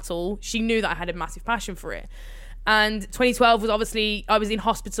sport at all, she knew that I had a massive passion for it. And 2012 was obviously, I was in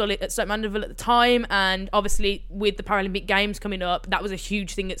hospital at Stoke Mandeville at the time, and obviously with the Paralympic Games coming up, that was a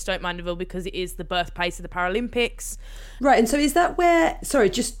huge thing at Stoke Mandeville because it is the birthplace of the Paralympics. Right, and so is that where, sorry,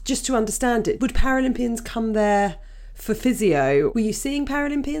 just to understand it, would Paralympians come there for physio? Were you seeing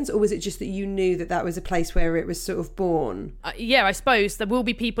Paralympians, or was it just that you knew that was a place where it was sort of born? Yeah, I suppose there will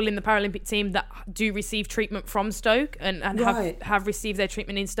be people in the Paralympic team that do receive treatment from Stoke and right. have received their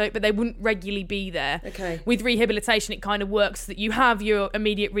treatment in Stoke, but they wouldn't regularly be there. Okay. With rehabilitation, it kind of works that you have your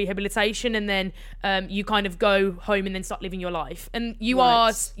immediate rehabilitation, and then you kind of go home and then start living your life. And you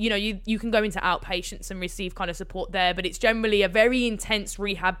are, you can go into outpatients and receive kind of support there, but it's generally a very intense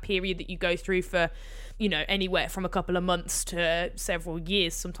rehab period that you go through for anywhere from a couple of months to several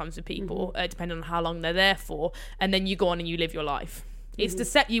years sometimes with people, depending on how long they're there for. And then you go on and you live your life. It's to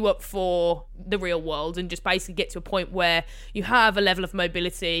set you up for the real world and just basically get to a point where you have a level of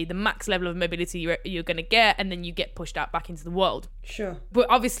mobility, the max level of mobility you're going to get, and then you get pushed out back into the world. Sure. But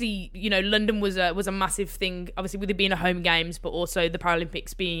obviously, London was a massive thing, obviously with it being a home games, but also the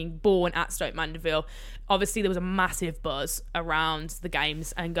Paralympics being born at Stoke Mandeville. Obviously, there was a massive buzz around the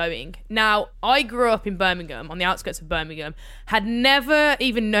games and going. Now, I grew up in Birmingham, on the outskirts of Birmingham, had never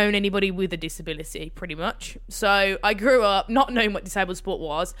even known anybody with a disability, pretty much. So I grew up not knowing what disabled sport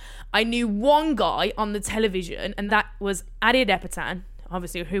was. I knew one guy on the television, and that was Adi Adepitan,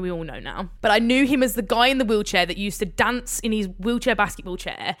 obviously who we all know now. But I knew him as the guy in the wheelchair that used to dance in his wheelchair basketball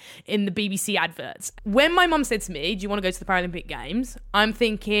chair in the BBC adverts. When my mum said to me, do you want to go to the Paralympic Games? I'm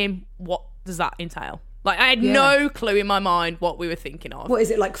thinking, what does that entail? Like, I had no clue in my mind what we were thinking of. What is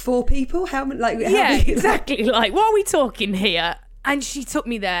it, like 4 people? How many? Yeah, exactly. Like, what are we talking here? And she took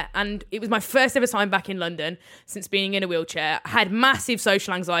me there, and it was my first ever time back in London since being in a wheelchair. I had massive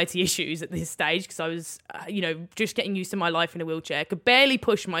social anxiety issues at this stage because I was, just getting used to my life in a wheelchair. Could barely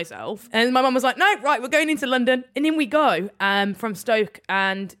push myself. And my mum was like, no, right, we're going into London. And in we go from Stoke,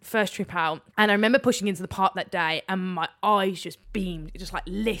 and first trip out. And I remember pushing into the park that day, and my eyes just beamed, just like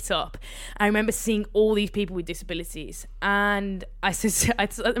lit up. I remember seeing all these people with disabilities. And I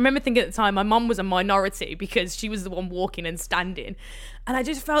remember thinking at the time, my mum was a minority because she was the one walking and standing. And I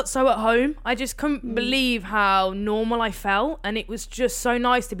just felt so at home. I just couldn't believe how normal I felt, and it was just so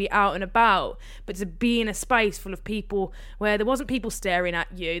nice to be out and about, but to be in a space full of people where there wasn't people staring at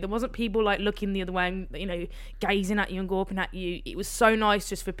you, there wasn't people like looking the other way and gazing at you and gawping at you. It was so nice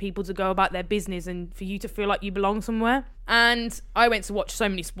just for people to go about their business and for you to feel like you belong somewhere. And I went to watch so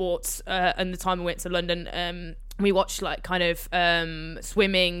many sports and the time I went to London. We watched like kind of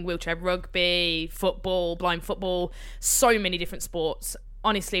swimming, wheelchair rugby, football, blind football, so many different sports.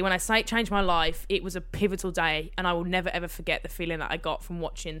 Honestly, when I say it changed my life, it was a pivotal day, and I will never ever forget the feeling that I got from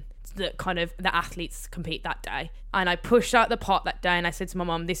watching the athletes compete that day. And I pushed out the pot that day, and I said to my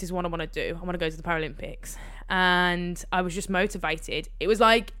mum, this is what I want to do. I want to go to the Paralympics. And I was just motivated. It was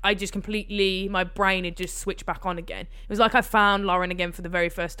like my brain had just switched back on again. It was like I found Lauren again for the very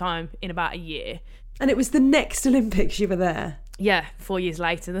first time in about a year. And it was the next Olympics you were there? Yeah, 4 years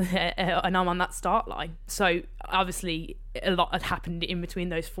later, and I'm on that start line. So obviously a lot had happened in between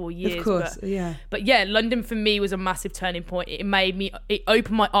those 4 years. Of course, yeah. But yeah, London for me was a massive turning point. It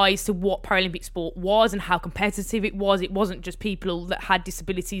opened my eyes to what Paralympic sport was and how competitive it was. It wasn't just people that had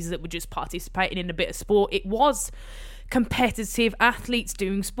disabilities that were just participating in a bit of sport. It was competitive athletes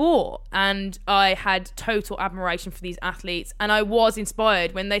doing sport, and I had total admiration for these athletes, and I was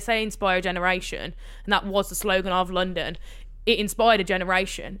inspired. When they say inspire a generation, and that was the slogan of London, it inspired a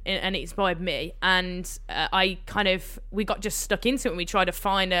generation, and it inspired me. And we got just stuck into it, and we tried to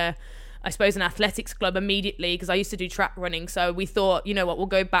find an athletics club immediately, because I used to do track running. So we thought, you know what, we'll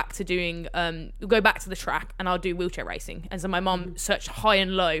go back to the track, and I'll do wheelchair racing. And so my mum searched high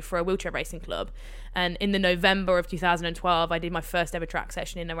and low for a wheelchair racing club. And in the November of 2012, I did my first ever track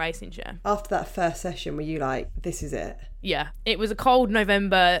session in a racing chair. After that first session, were you like, this is it? Yeah. It was a cold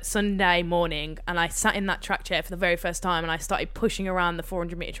November Sunday morning, and I sat in that track chair for the very first time, and I started pushing around the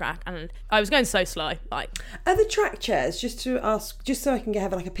 400-metre track, and I was going so slow. Are the track chairs, just to ask, just so I can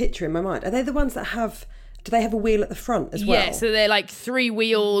have like a picture in my mind, are they the ones that have... Do they have a wheel at the front as well? Yeah, so they're like 3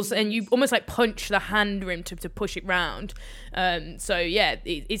 wheels, and you almost like punch the hand rim to push it round. So yeah,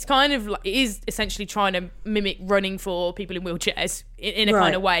 it's kind of like, it is essentially trying to mimic running for people in wheelchairs in a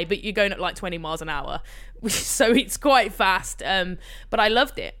kind of way, but you're going at like 20 miles an hour. So it's quite fast, but I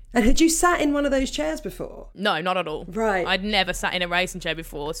loved it. And had you sat in one of those chairs before? No, not at all. Right. I'd never sat in a racing chair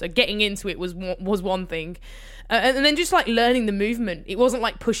before, so getting into it was one thing. And then just like learning the movement. It wasn't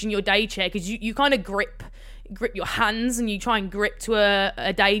like pushing your day chair, because you kind of grip grip your hands and you try and grip to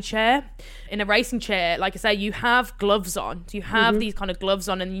a day chair. In a racing chair, like I say, you have gloves on. So you have these kind of gloves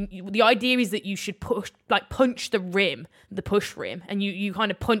on, and the idea is that you should punch the rim, the push rim, and you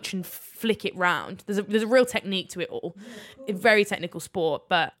kind of punch and flick it round. There's a real technique to it all. A very technical sport,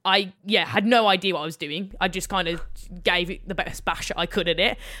 but I had no idea what I was doing. I just kind of gave it the best bash I could at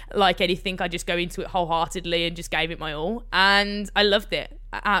it. Like anything, I just go into it wholeheartedly and just gave it my all. And I loved it.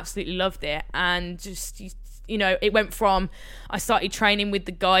 I absolutely loved it. And just, it went from, I started training with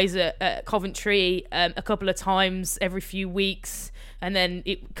the guys at Coventry a couple of times every few weeks, and then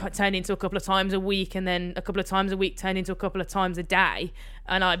it turned into a couple of times a week, and then a couple of times a week turned into a couple of times a day.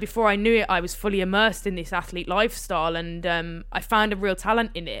 And before I knew it, I was fully immersed in this athlete lifestyle, and I found a real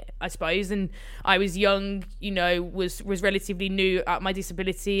talent in it, I suppose. And I was young, was relatively new at my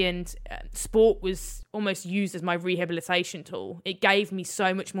disability, and sport was almost used as my rehabilitation tool. It gave me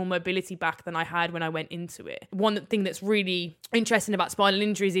so much more mobility back than I had when I went into it. One thing that's really interesting about spinal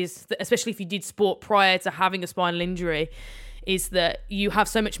injuries is that, especially if you did sport prior to having a spinal injury, is that you have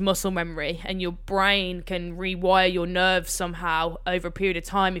so much muscle memory, and your brain can rewire your nerves somehow over a period of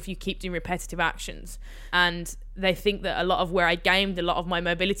time if you keep doing repetitive actions. And they think that a lot of where I gained a lot of my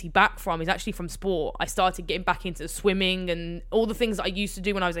mobility back from is actually from sport. I started getting back into swimming and all the things that I used to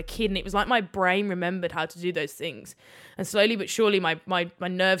do when I was a kid, and it was like my brain remembered how to do those things. And slowly but surely my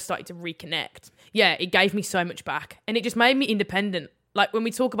nerves started to reconnect. Yeah, it gave me so much back, and it just made me independent. Like when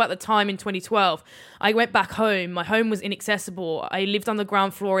we talk about the time in 2012, I went back home. My home was inaccessible. I lived on the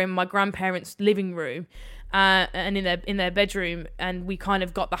ground floor in my grandparents' living room and in their bedroom, and we kind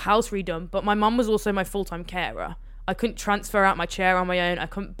of got the house redone. But my mum was also my full-time carer. I couldn't transfer out my chair on my own. I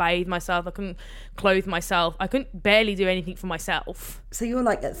couldn't bathe myself. I couldn't clothe myself. I couldn't barely do anything for myself. So you're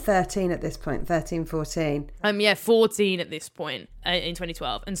like at 13 at this point, 13, 14? 14 at this point in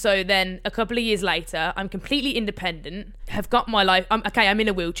 2012. And so then a couple of years later, I'm completely independent, have got my life. I'm in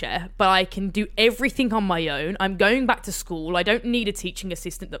a wheelchair, but I can do everything on my own. I'm going back to school. I don't need a teaching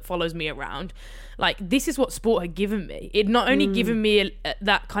assistant that follows me around. Like, this is what sport had given me. It not only given me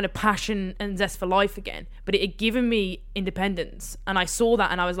that kind of passion and zest for life again, but it had given me independence. And I saw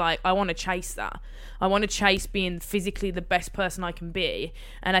that and I was like, I want to chase that. I want to chase being physically the best person I can be.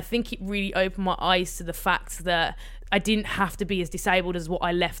 And I think it really opened my eyes to the fact that I didn't have to be as disabled as what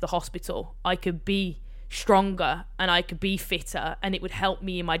I left the hospital. I could be stronger and I could be fitter, and it would help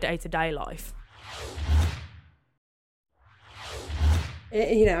me in my day-to-day life.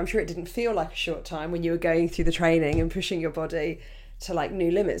 I'm sure it didn't feel like a short time when you were going through the training and pushing your body to like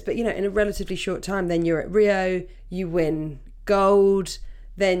new limits. But, in a relatively short time, then you're at Rio, you win gold,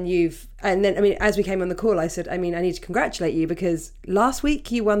 as we came on the call, I said, I need to congratulate you because last week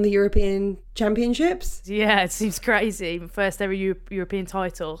you won the European Championships. Yeah, it seems crazy. First ever European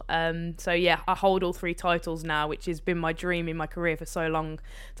title. I hold all 3 titles now, which has been my dream in my career for so long,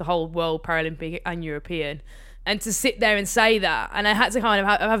 to hold World, Paralympic and European. And to sit there and say that, and I had to kind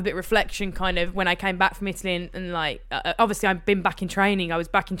of have a bit of reflection kind of when I came back from Italy, and obviously I've been back in training. I was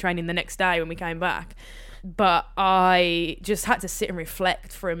back in training the next day when we came back. But I just had to sit and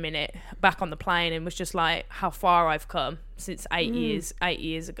reflect for a minute back on the plane, and was just like, how far I've come since 8 years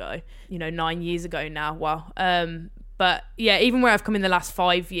ago, 9 years ago now. Wow. But yeah, even where I've come in the last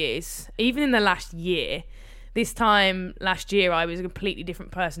 5 years, even in the last year, this time last year, I was a completely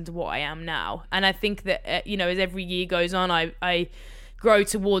different person to what I am now. And I think that, as every year goes on, I grow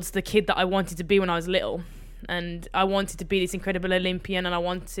towards the kid that I wanted to be when I was little. And I wanted to be this incredible Olympian, and I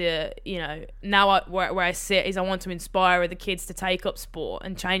want to, now where I sit is I want to inspire other kids to take up sport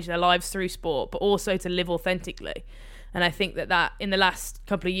and change their lives through sport, but also to live authentically. And I think that in the last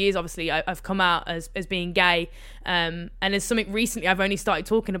couple of years, obviously, I've come out as being gay, and it's something recently I've only started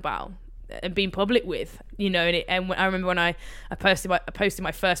talking about and being public with, and I remember when I posted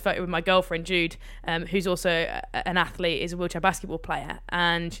my first photo with my girlfriend Jude, who's also an athlete, is a wheelchair basketball player,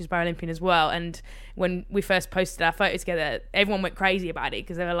 and she's Paralympian as well. And when we first posted our photo together, everyone went crazy about it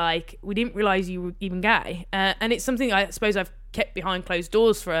because they were like, we didn't realise you were even gay. And it's something I suppose I've kept behind closed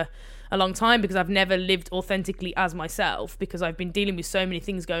doors for a long time, because I've never lived authentically as myself, because I've been dealing with so many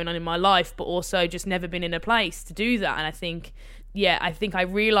things going on in my life, but also just never been in a place to do that. And I think I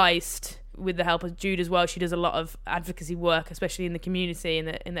realised, with the help of Jude as well, she does a lot of advocacy work, especially in the community, in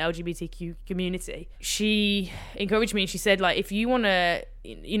the LGBTQ community. She encouraged me, and she said, like, if you want to,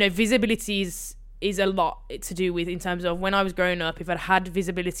 visibility is a lot to do with, in terms of when I was growing up, if I'd had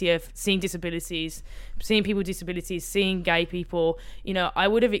visibility of seeing disabilities, seeing people with disabilities, seeing gay people, I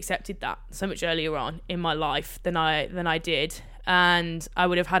would have accepted that so much earlier on in my life than I did. And I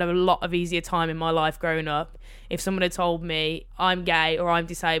would have had a lot of easier time in my life growing up if someone had told me I'm gay or I'm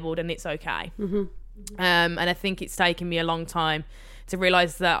disabled and it's okay. Mm-hmm. And I think it's taken me a long time to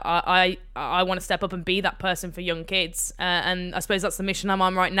realise that I want to step up and be that person for young kids. And I suppose that's the mission I'm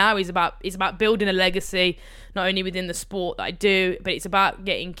on right now, is about building a legacy, not only within the sport that I do, but it's about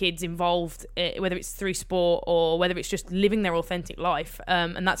getting kids involved, whether it's through sport or whether it's just living their authentic life.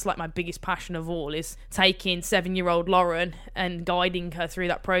 And that's like my biggest passion of all, is taking 7-year-old Lauren and guiding her through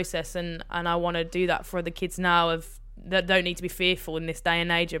that process. And I want to do that for the kids now that don't need to be fearful in this day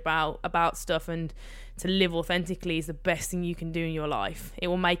and age about stuff, and to live authentically is the best thing you can do in your life. It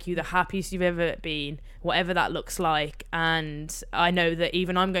will make you the happiest you've ever been, whatever that looks like. And I know that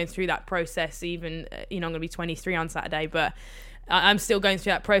even I'm going through that process, even, I'm going to be 23 on Saturday, but I'm still going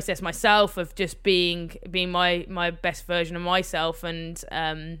through that process myself of just being my best version of myself. And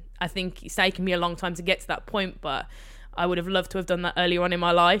I think it's taken me a long time to get to that point, but I would have loved to have done that earlier on in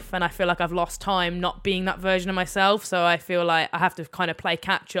my life, and I feel like I've lost time not being that version of myself. So I feel like I have to kind of play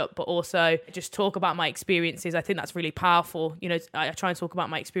catch up, but also just talk about my experiences. I think that's really powerful. I try and talk about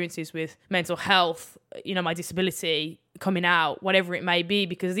my experiences with mental health, my disability, coming out, whatever it may be,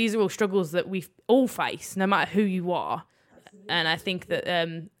 because these are all struggles that we all face, no matter who you are. And I think that,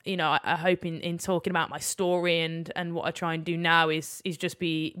 I hope in talking about my story and what I try and do now is just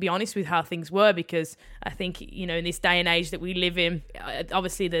be honest with how things were, because I think, in this day and age that we live in,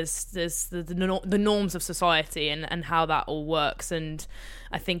 obviously there's the norms of society and how that all works. And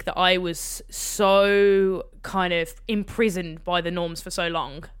I think that I was so kind of imprisoned by the norms for so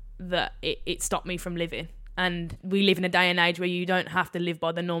long that it stopped me from living. And we live in a day and age where you don't have to live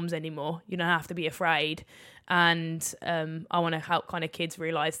by the norms anymore. You don't have to be afraid. And I want to help kind of kids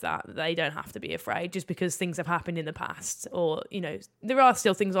realise that they don't have to be afraid just because things have happened in the past. Or, there are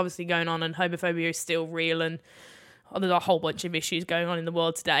still things obviously going on, and homophobia is still real, and there's a whole bunch of issues going on in the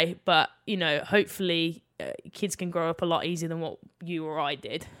world today. But, hopefully kids can grow up a lot easier than what you or I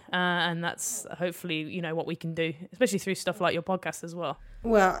did. And that's hopefully, what we can do, especially through stuff like your podcast as well.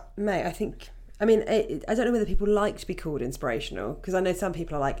 Well, mate, I don't know whether people like to be called inspirational, because I know some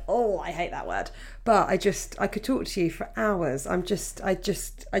people are like, oh, I hate that word. But I could talk to you for hours. I just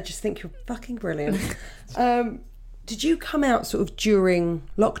think you're fucking brilliant. Did you come out sort of during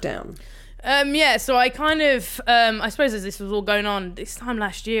lockdown? So I kind of, I suppose as this was all going on this time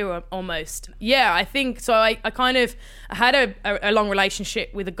last year almost. Yeah, I think, so I had a long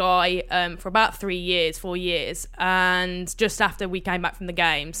relationship with a guy for about 4 years. And just after we came back from the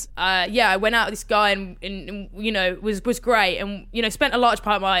games, I went out with this guy and was great. And, spent a large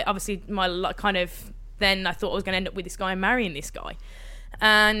part of my kind of, then I thought I was going to end up with this guy and marrying this guy.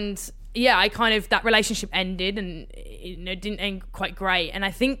 And I kind of, that relationship ended and didn't end quite great. And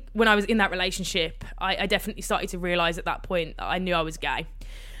I think when I was in that relationship, I definitely started to realise at that point that I knew I was gay.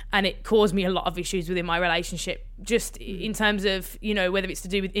 And it caused me a lot of issues within my relationship, just in terms of, whether it's to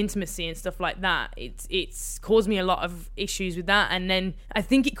do with intimacy and stuff like that. It's caused me a lot of issues with that. And then I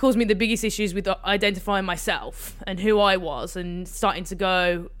think it caused me the biggest issues with identifying myself and who I was, and starting to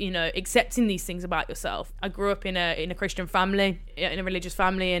go, accepting these things about yourself. I grew up in a Christian family, in a religious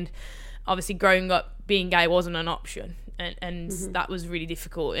family, and obviously growing up being gay wasn't an option. And that was really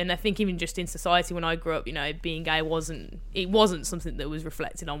difficult. And I think even just in society when I grew up, being gay wasn't something that was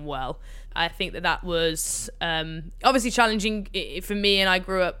reflected on well. I think that was obviously challenging for me, and I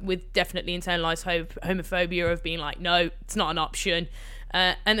grew up with definitely internalized homophobia of being like, no, it's not an option.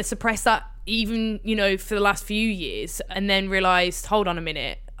 And I suppressed that even, for the last few years, and then realised, hold on a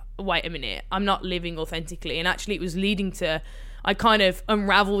minute, wait a minute, I'm not living authentically. And actually it was leading to, I kind of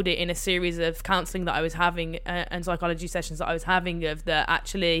unraveled it in a series of counselling that I was having and psychology sessions that I was having, of that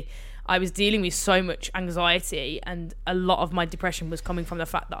actually I was dealing with so much anxiety, and a lot of my depression was coming from the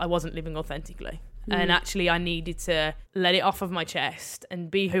fact that I wasn't living authentically. And actually I needed to let it off of my chest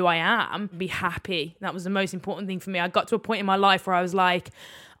and be who I am, be happy. That was the most important thing for me. I got to a point in my life where I was like,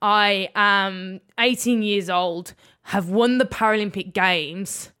 I am 18 years old, have won the Paralympic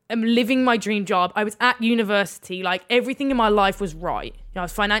Games, I'm living my dream job. I was at university, like everything in my life was right. I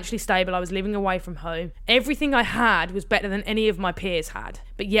was financially stable. I was living away from home. Everything I had was better than any of my peers had.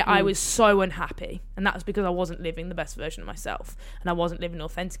 But yet I was so unhappy. And that was because I wasn't living the best version of myself, and I wasn't living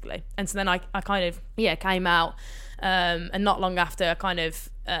authentically. And so then I kind of, came out. And not long after I kind of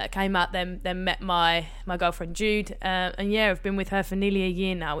came out, then met my girlfriend Jude. And I've been with her for nearly a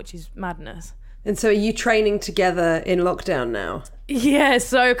year now, which is madness. And so are you training together in lockdown now? Yeah,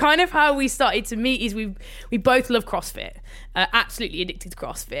 so kind of how we started to meet is we both love CrossFit, absolutely addicted to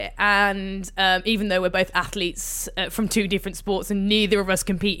CrossFit. And even though we're both athletes from two different sports and neither of us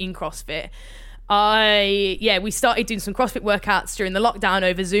compete in CrossFit, we started doing some CrossFit workouts during the lockdown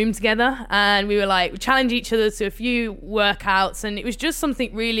over Zoom together, and we were like, we challenged each other to a few workouts, and it was just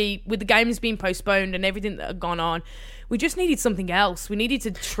something really, with the games being postponed and everything that had gone on, we just needed something else. We needed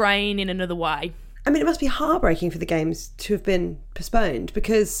to train in another way. I mean, it must be heartbreaking for the games to have been postponed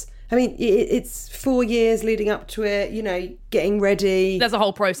because, I mean, it's 4 years leading up to it, you know, getting ready. There's a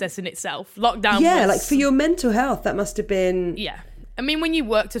whole process in itself. Lockdown Yeah, was, like for your mental health, that must have been... Yeah. I mean, when you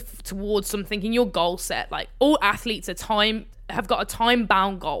work towards something in your goal set, like all athletes have got a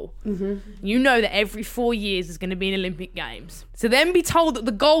time-bound goal. Mm-hmm. You know that every 4 years is going to be an Olympic Games. So then be told that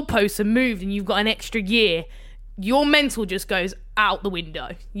the goalposts are moved and you've got an extra year, your mental just goes out the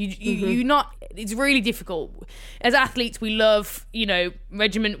window. It's really difficult. As athletes, we love, you know,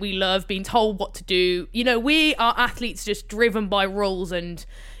 regiment, we love being told what to do. You know, we are athletes just driven by rules, and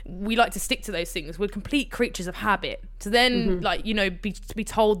we like to stick to those things. We're complete creatures of habit. To then, like, you know, be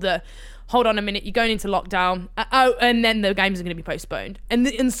told that, hold on a minute, you're going into lockdown, and then the games are going to be postponed. And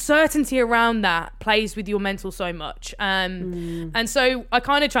the uncertainty around that plays with your mental so much. And so I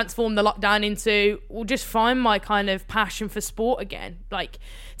kind of transformed the lockdown into, well, just find my kind of passion for sport again. Like,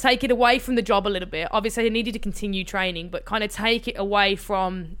 take it away from the job a little bit. Obviously, I needed to continue training, but kind of take it away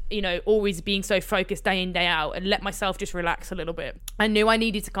from, you know, always being so focused day in, day out, and let myself just relax a little bit. I knew I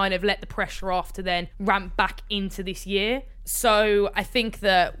needed to kind of let the pressure off to then ramp back into this year. So I think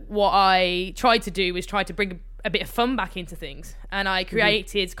that what I tried to do was try to bring a bit of fun back into things. And I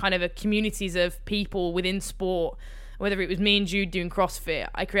created kind of communities of people within sport, whether it was me and Jude doing CrossFit.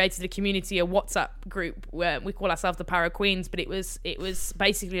 I created a community, a WhatsApp group where we call ourselves the Para Queens, but it was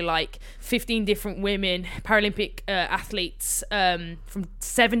basically like 15 different women, Paralympic athletes from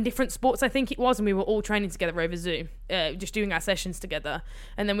 7 different sports, I think it was, and we were all training together over Zoom, just doing our sessions together.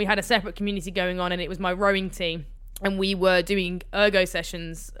 And then we had a separate community going on, and it was my rowing team, and we were doing ergo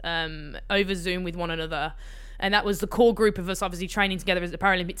sessions over Zoom with one another. And that was the core group of us, obviously training together as a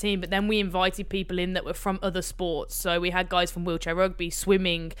Paralympic team. But then we invited people in that were from other sports. So we had guys from wheelchair rugby,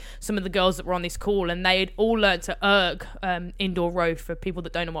 swimming, some of the girls that were on this call, and they had all learnt to erg, indoor row for people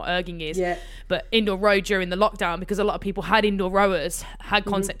that don't know what erging is. Yeah. But indoor row during the lockdown, because a lot of people had indoor rowers, had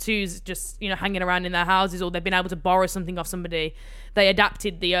Concept 2s just, you know, hanging around in their houses, or they've been able to borrow something off somebody. They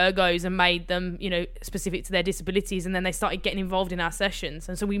adapted the ergos and made them, you know, specific to their disabilities, and then they started getting involved in our sessions.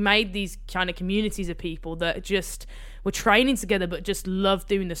 And so we made these kind of communities of people that just were training together but just loved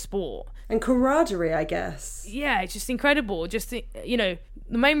doing the sport. And camaraderie, I guess. Yeah, it's just incredible. Just, you know,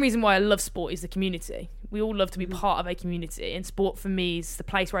 the main reason why I love sport is the community. We all love to be part of a community, and sport for me is the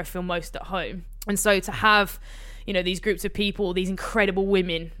place where I feel most at home. And so to have, you know, these groups of people, these incredible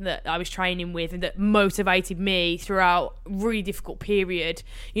women that I was training with and that motivated me throughout a really difficult period.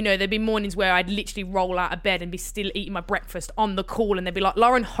 You know, there'd be mornings where I'd literally roll out of bed and be still eating my breakfast on the call, and they'd be like,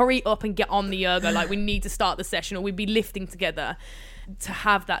 Lauren, hurry up and get on the ergo, like we need to start the session, or we'd be lifting together. To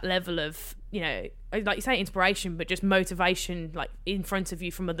have that level of, you know, like you say, inspiration, but just motivation, like in front of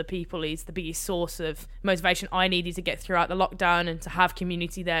you from other people, is the biggest source of motivation I needed to get throughout the lockdown. And to have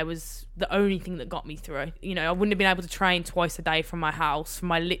community there was the only thing that got me through. You know, I wouldn't have been able to train twice a day from my house, from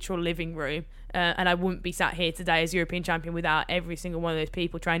my literal living room, and I wouldn't be sat here today as European champion without every single one of those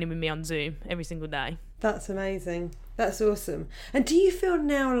people training with me on Zoom every single day. That's amazing. That's awesome. And do you feel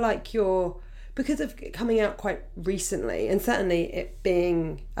now like you're, because of coming out quite recently, and certainly it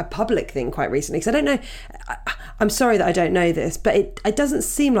being a public thing quite recently, because I don't know, I'm sorry that I don't know this, but it doesn't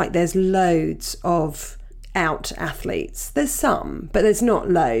seem like there's loads of out athletes. There's some, but there's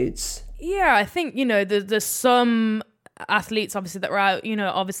not loads. Yeah, I think, you know, there's some athletes obviously that are out, you know,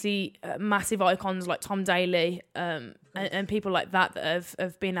 obviously massive icons like Tom Daley and people like that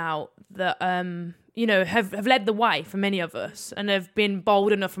have been out that you know, have led the way for many of us and have been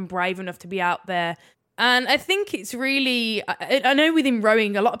bold enough and brave enough to be out there. And I think it's really, I know within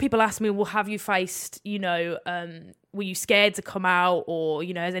rowing, a lot of people ask me, well, have you faced, you know, were you scared to come out, or,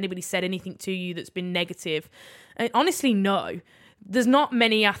 you know, has anybody said anything to you that's been negative? And honestly, no. There's not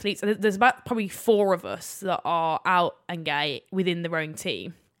many athletes. There's about probably 4 of us that are out and gay within the rowing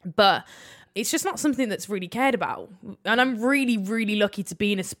team. But it's just not something that's really cared about. And I'm really, really lucky to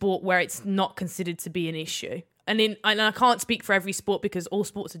be in a sport where it's not considered to be an issue. And I can't speak for every sport because all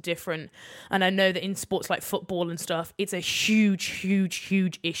sports are different. And I know that in sports like football and stuff, it's a huge, huge,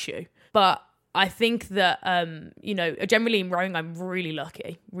 huge issue. But I think that, you know, generally in rowing, I'm really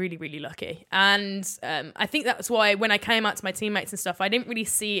lucky, really, really lucky. And I think that's why when I came out to my teammates and stuff, I didn't really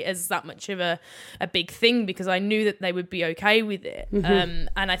see it as that much of a big thing, because I knew that they would be okay with it. Mm-hmm.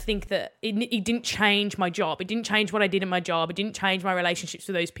 And I think that it didn't change my job. It didn't change what I did in my job. It didn't change my relationships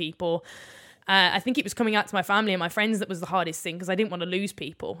with those people. I think it was coming out to my family and my friends that was the hardest thing, because I didn't want to lose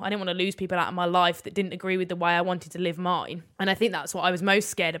people. I didn't want to lose people out of my life that didn't agree with the way I wanted to live mine. And I think that's what I was most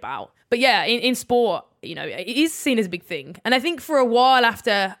scared about. But yeah, in sport, you know, it is seen as a big thing. And I think for a while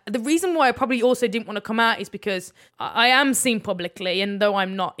after, the reason why I probably also didn't want to come out is because I am seen publicly, and though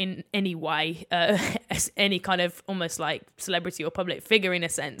I'm not in any way as any kind of almost like celebrity or public figure in a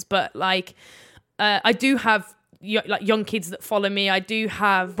sense, but like I do have like young kids that follow me. I do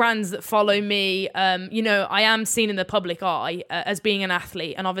have brands that follow me. You know, I am seen in the public eye as being an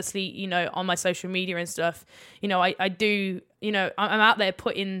athlete, and obviously, you know, on my social media and stuff, you know, I do, you know, I'm out there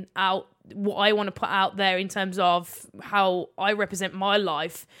putting out what I want to put out there in terms of how I represent my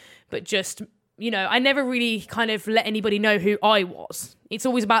life, but just, you know, I never really kind of let anybody know who I was. It's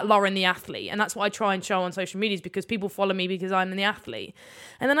always about Lauren the athlete, and that's what I try and show on social media, is because people follow me because I'm the athlete.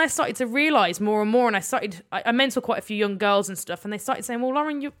 And then I started to realise more and more, and I mentor quite a few young girls and stuff, and they started saying, well,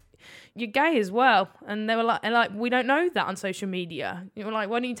 Lauren, you're gay as well. And they were like, we don't know that on social media. You were like,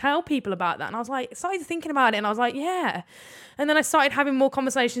 why don't you tell people about that? And I was like, started thinking about it, and I was like, yeah. And then I started having more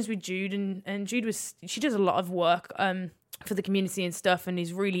conversations with Jude, and Jude she does a lot of work for the community and stuff, and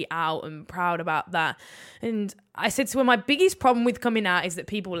is really out and proud about that. And I said to her, my biggest problem with coming out is that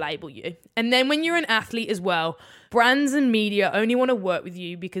people label you. And then when you're an athlete as well, brands and media only want to work with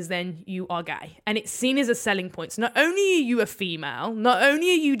you because then you are gay. And it's seen as a selling point. So not only are you a female, not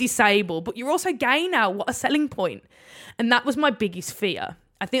only are you disabled, but you're also gay now. What a selling point. And that was my biggest fear.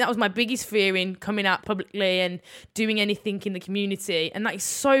 I think that was my biggest fear in coming out publicly and doing anything in the community. And that is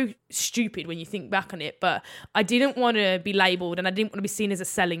so stupid when you think back on it. But I didn't want to be labelled, and I didn't want to be seen as a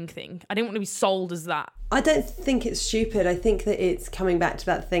selling thing. I didn't want to be sold as that. I don't think it's stupid. I think that it's coming back to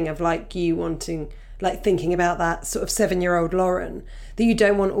that thing of like you wanting, like thinking about that sort of 7-year-old Lauren, that you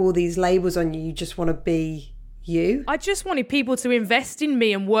don't want all these labels on you. You just want to be you. I just wanted people to invest in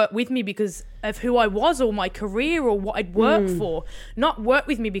me and work with me because of who I was or my career or what I'd worked for, not work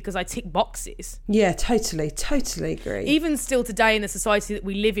with me because I tick boxes. Yeah, totally agree. Even still today in the society that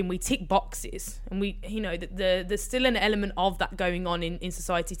we live in, we tick boxes, and we, you know, there's still an element of that going on in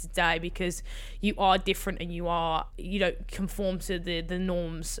society today, because you are different and you don't conform to the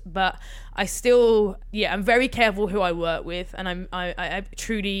norms. But I still, I'm very careful who I work with, and I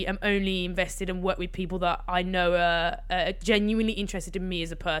truly am only invested and work with people that I know are genuinely interested in me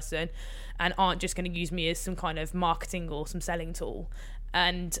as a person, and aren't just going to use me as some kind of marketing or some selling tool.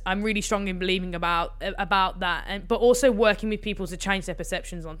 And I'm really strong in believing about that, but also working with people to change their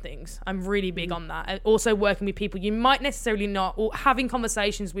perceptions on things. I'm really big on that. And also working with people you might necessarily not, or having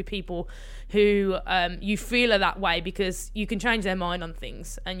conversations with people who you feel are that way, because you can change their mind on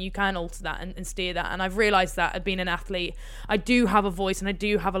things and you can alter that and steer that. And I've realised that as being an athlete, I do have a voice and I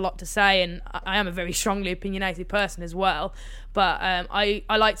do have a lot to say, and I am a very strongly opinionated person as well. But I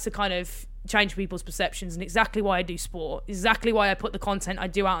like to kind of change people's perceptions, and exactly why I do sport, exactly why I put the content I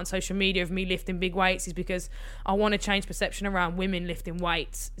do out on social media of me lifting big weights, is because I want to change perception around women lifting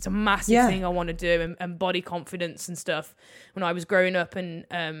weights. It's a massive thing I want to do, and body confidence and stuff. When I was growing up and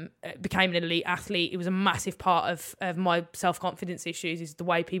became an elite athlete, it was a massive part of my self-confidence issues, is the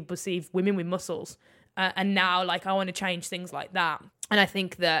way people perceive women with muscles. And now, like, I want to change things like that. And I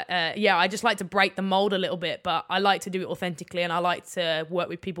think that, I just like to break the mold a little bit, but I like to do it authentically, and I like to work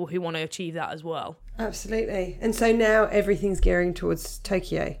with people who want to achieve that as well. Absolutely. And so now everything's gearing towards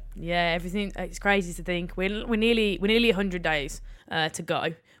Tokyo. Yeah, everything. It's crazy to think we're nearly 100 days to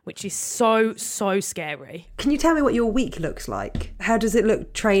go, which is so scary. Can you tell me what your week looks like? How does it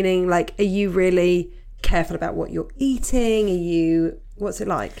look training? Like, are you really careful about what you're eating? What's it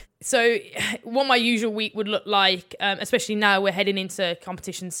like? So what my usual week would look like, especially now we're heading into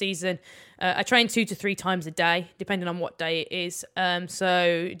competition season, I train 2 to 3 times a day, depending on what day it is.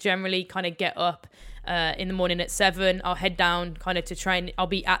 So generally kind of get up in the morning at 7. I'll head down kind of to train. I'll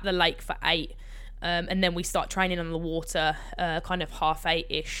be at the lake for 8. And then we start training on the water kind of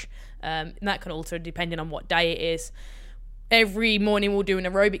 8:30-ish. And that can alter depending on what day it is. Every morning we'll do an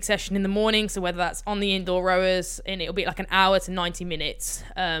aerobic session in the morning, so whether that's on the indoor rowers, and it'll be like an hour to 90 minutes.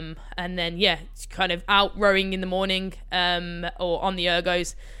 And then, it's kind of out rowing in the morning or on the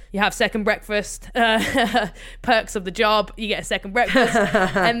ergos. You have second breakfast, perks of the job, you get a second breakfast,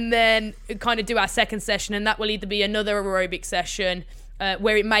 and then kind of do our second session, and that will either be another aerobic session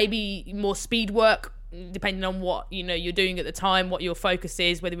where it may be more speed work, depending on what you're doing at the time, what your focus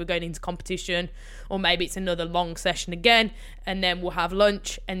is, whether we're going into competition, or maybe it's another long session again. And then we'll have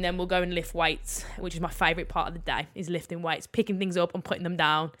lunch, and then we'll go and lift weights, which is my favorite part of the day, is lifting weights, picking things up and putting them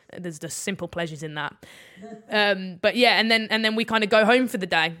down. There's just simple pleasures in that. And then we kind of go home for the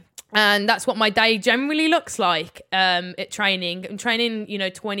day. And that's what my day generally looks like at training. I'm training,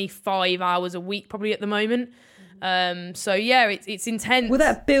 25 hours a week probably at the moment. So yeah, it's intense. Will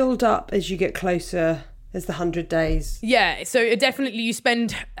that build up as you get closer as the 100 days? Yeah, so definitely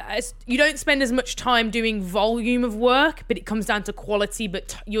you don't spend as much time doing volume of work, but it comes down to quality.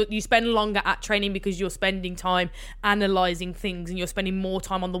 But you spend longer at training because you're spending time analysing things, and you're spending more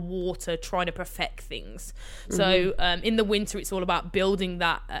time on the water trying to perfect things. So in the winter, it's all about building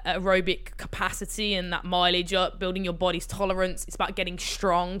that aerobic capacity and that mileage up, building your body's tolerance. It's about getting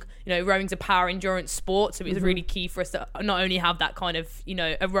strong. Rowing's a power endurance sport, so it's really key for us to not only have that kind of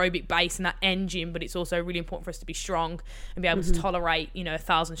aerobic base and that engine, but it's also really important for us to be strong and be able to tolerate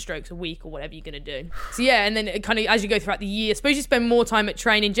 1,000 strokes a week or whatever you're going to do. So yeah, and then it kind of, as you go throughout the year, I suppose you spend more time at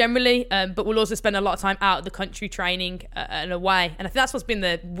training generally, but we'll also spend a lot of time out of the country training and away. And I think that's what's been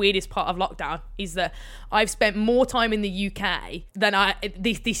the weirdest part of lockdown, is that I've spent more time in the UK than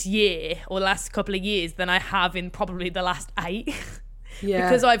this year or the last couple of years than I have in probably the last 8. Yeah.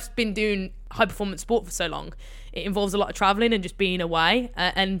 Because I've been doing high performance sport for so long. It involves a lot of traveling and just being away.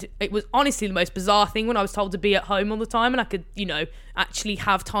 And it was honestly the most bizarre thing when I was told to be at home all the time and I could, actually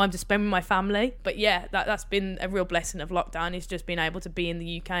have time to spend with my family. But yeah, that's been a real blessing of lockdown, is just being able to be in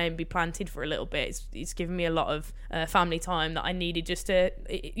the UK and be planted for a little bit. It's given me a lot of family time that I needed just to,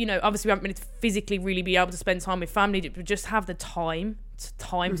 obviously we haven't been able to physically really be able to spend time with family, but just have the time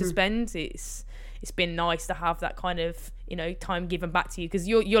to spend. It's been nice to have that kind of, time given back to you, because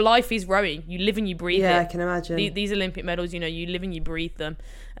your life is rowing. You live and you breathe it. Yeah, I can imagine. These Olympic medals, you live and you breathe them.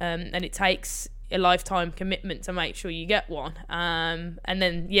 And it takes a lifetime commitment to make sure you get one. And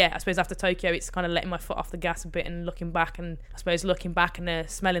then, I suppose after Tokyo, it's kind of letting my foot off the gas a bit and looking back and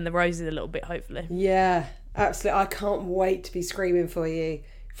smelling the roses a little bit, hopefully. Yeah, absolutely. I can't wait to be screaming for you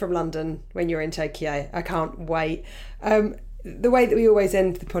from London when you're in Tokyo. I can't wait. The way that we always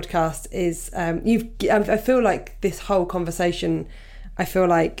end the podcast is I feel like this whole conversation, I feel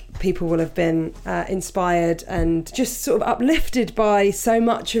like people will have been inspired and just sort of uplifted by so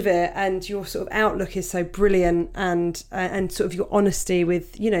much of it, and your sort of outlook is so brilliant, and sort of your honesty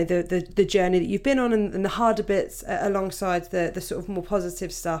with the journey that you've been on and the harder bits alongside the sort of more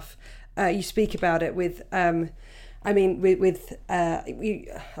positive stuff. You speak about it with with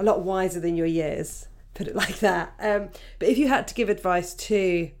a lot wiser than your years. Put it like that. But if you had to give advice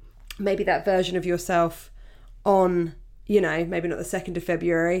to maybe that version of yourself on, maybe not the 2nd of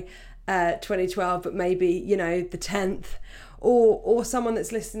February 2012, but maybe, the 10th, or someone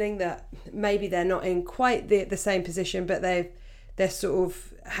that's listening that maybe they're not in quite the same position, but they're sort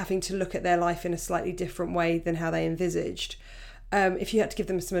of having to look at their life in a slightly different way than how they envisaged. If you had to give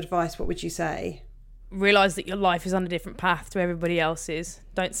them some advice, what would you say? Realise that your life is on a different path to everybody else's.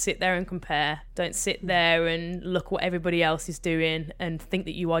 Don't sit there and compare. Don't sit there and look what everybody else is doing and think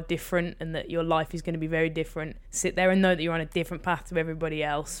that you are different and that your life is going to be very different. Sit there and know that you're on a different path to everybody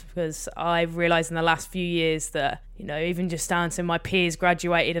else, because I've realised in the last few years that, even just down to my peers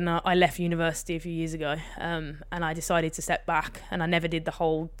graduated and I left university a few years ago, and I decided to step back, and I never did the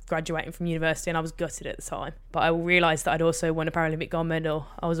whole graduating from university, and I was gutted at the time. But I realised that I'd also won a Paralympic gold medal.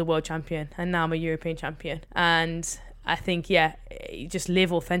 I was a world champion, and now I'm a European champion. And I think, you just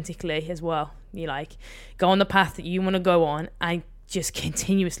live authentically as well. You go on the path that you want to go on and just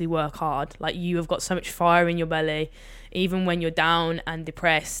continuously work hard. You have got so much fire in your belly, even when you're down and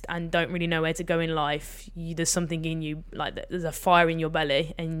depressed and don't really know where to go in life. There's something in you, there's a fire in your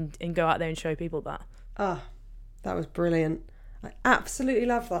belly, and go out there and show people that. That was brilliant. I absolutely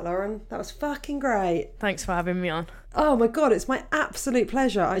love that, Lauren. That was fucking great. Thanks for having me on. Oh my God, it's my absolute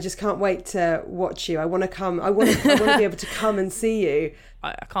pleasure. I just can't wait to watch you. I want to be able to come and see you.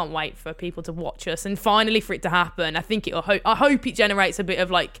 I can't wait for people to watch us and finally for it to happen. I think I hope it generates a bit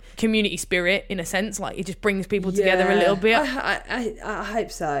of community spirit, in a sense. It just brings people together a little bit. I hope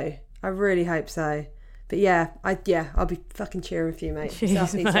so. I really hope so. But I'll be fucking cheering for you, mate. Jeez,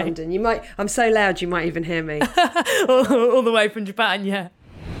 South East London. I'm so loud you might even hear me. all the way from Japan, yeah.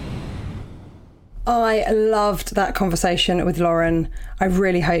 I loved that conversation with Lauren. I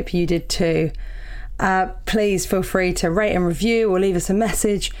really hope you did too. Please feel free to rate and review or leave us a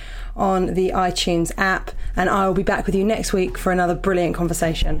message on the iTunes app, and I will be back with you next week for another brilliant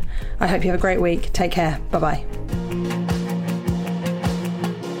conversation. I hope you have a great week. Take care. Bye-bye.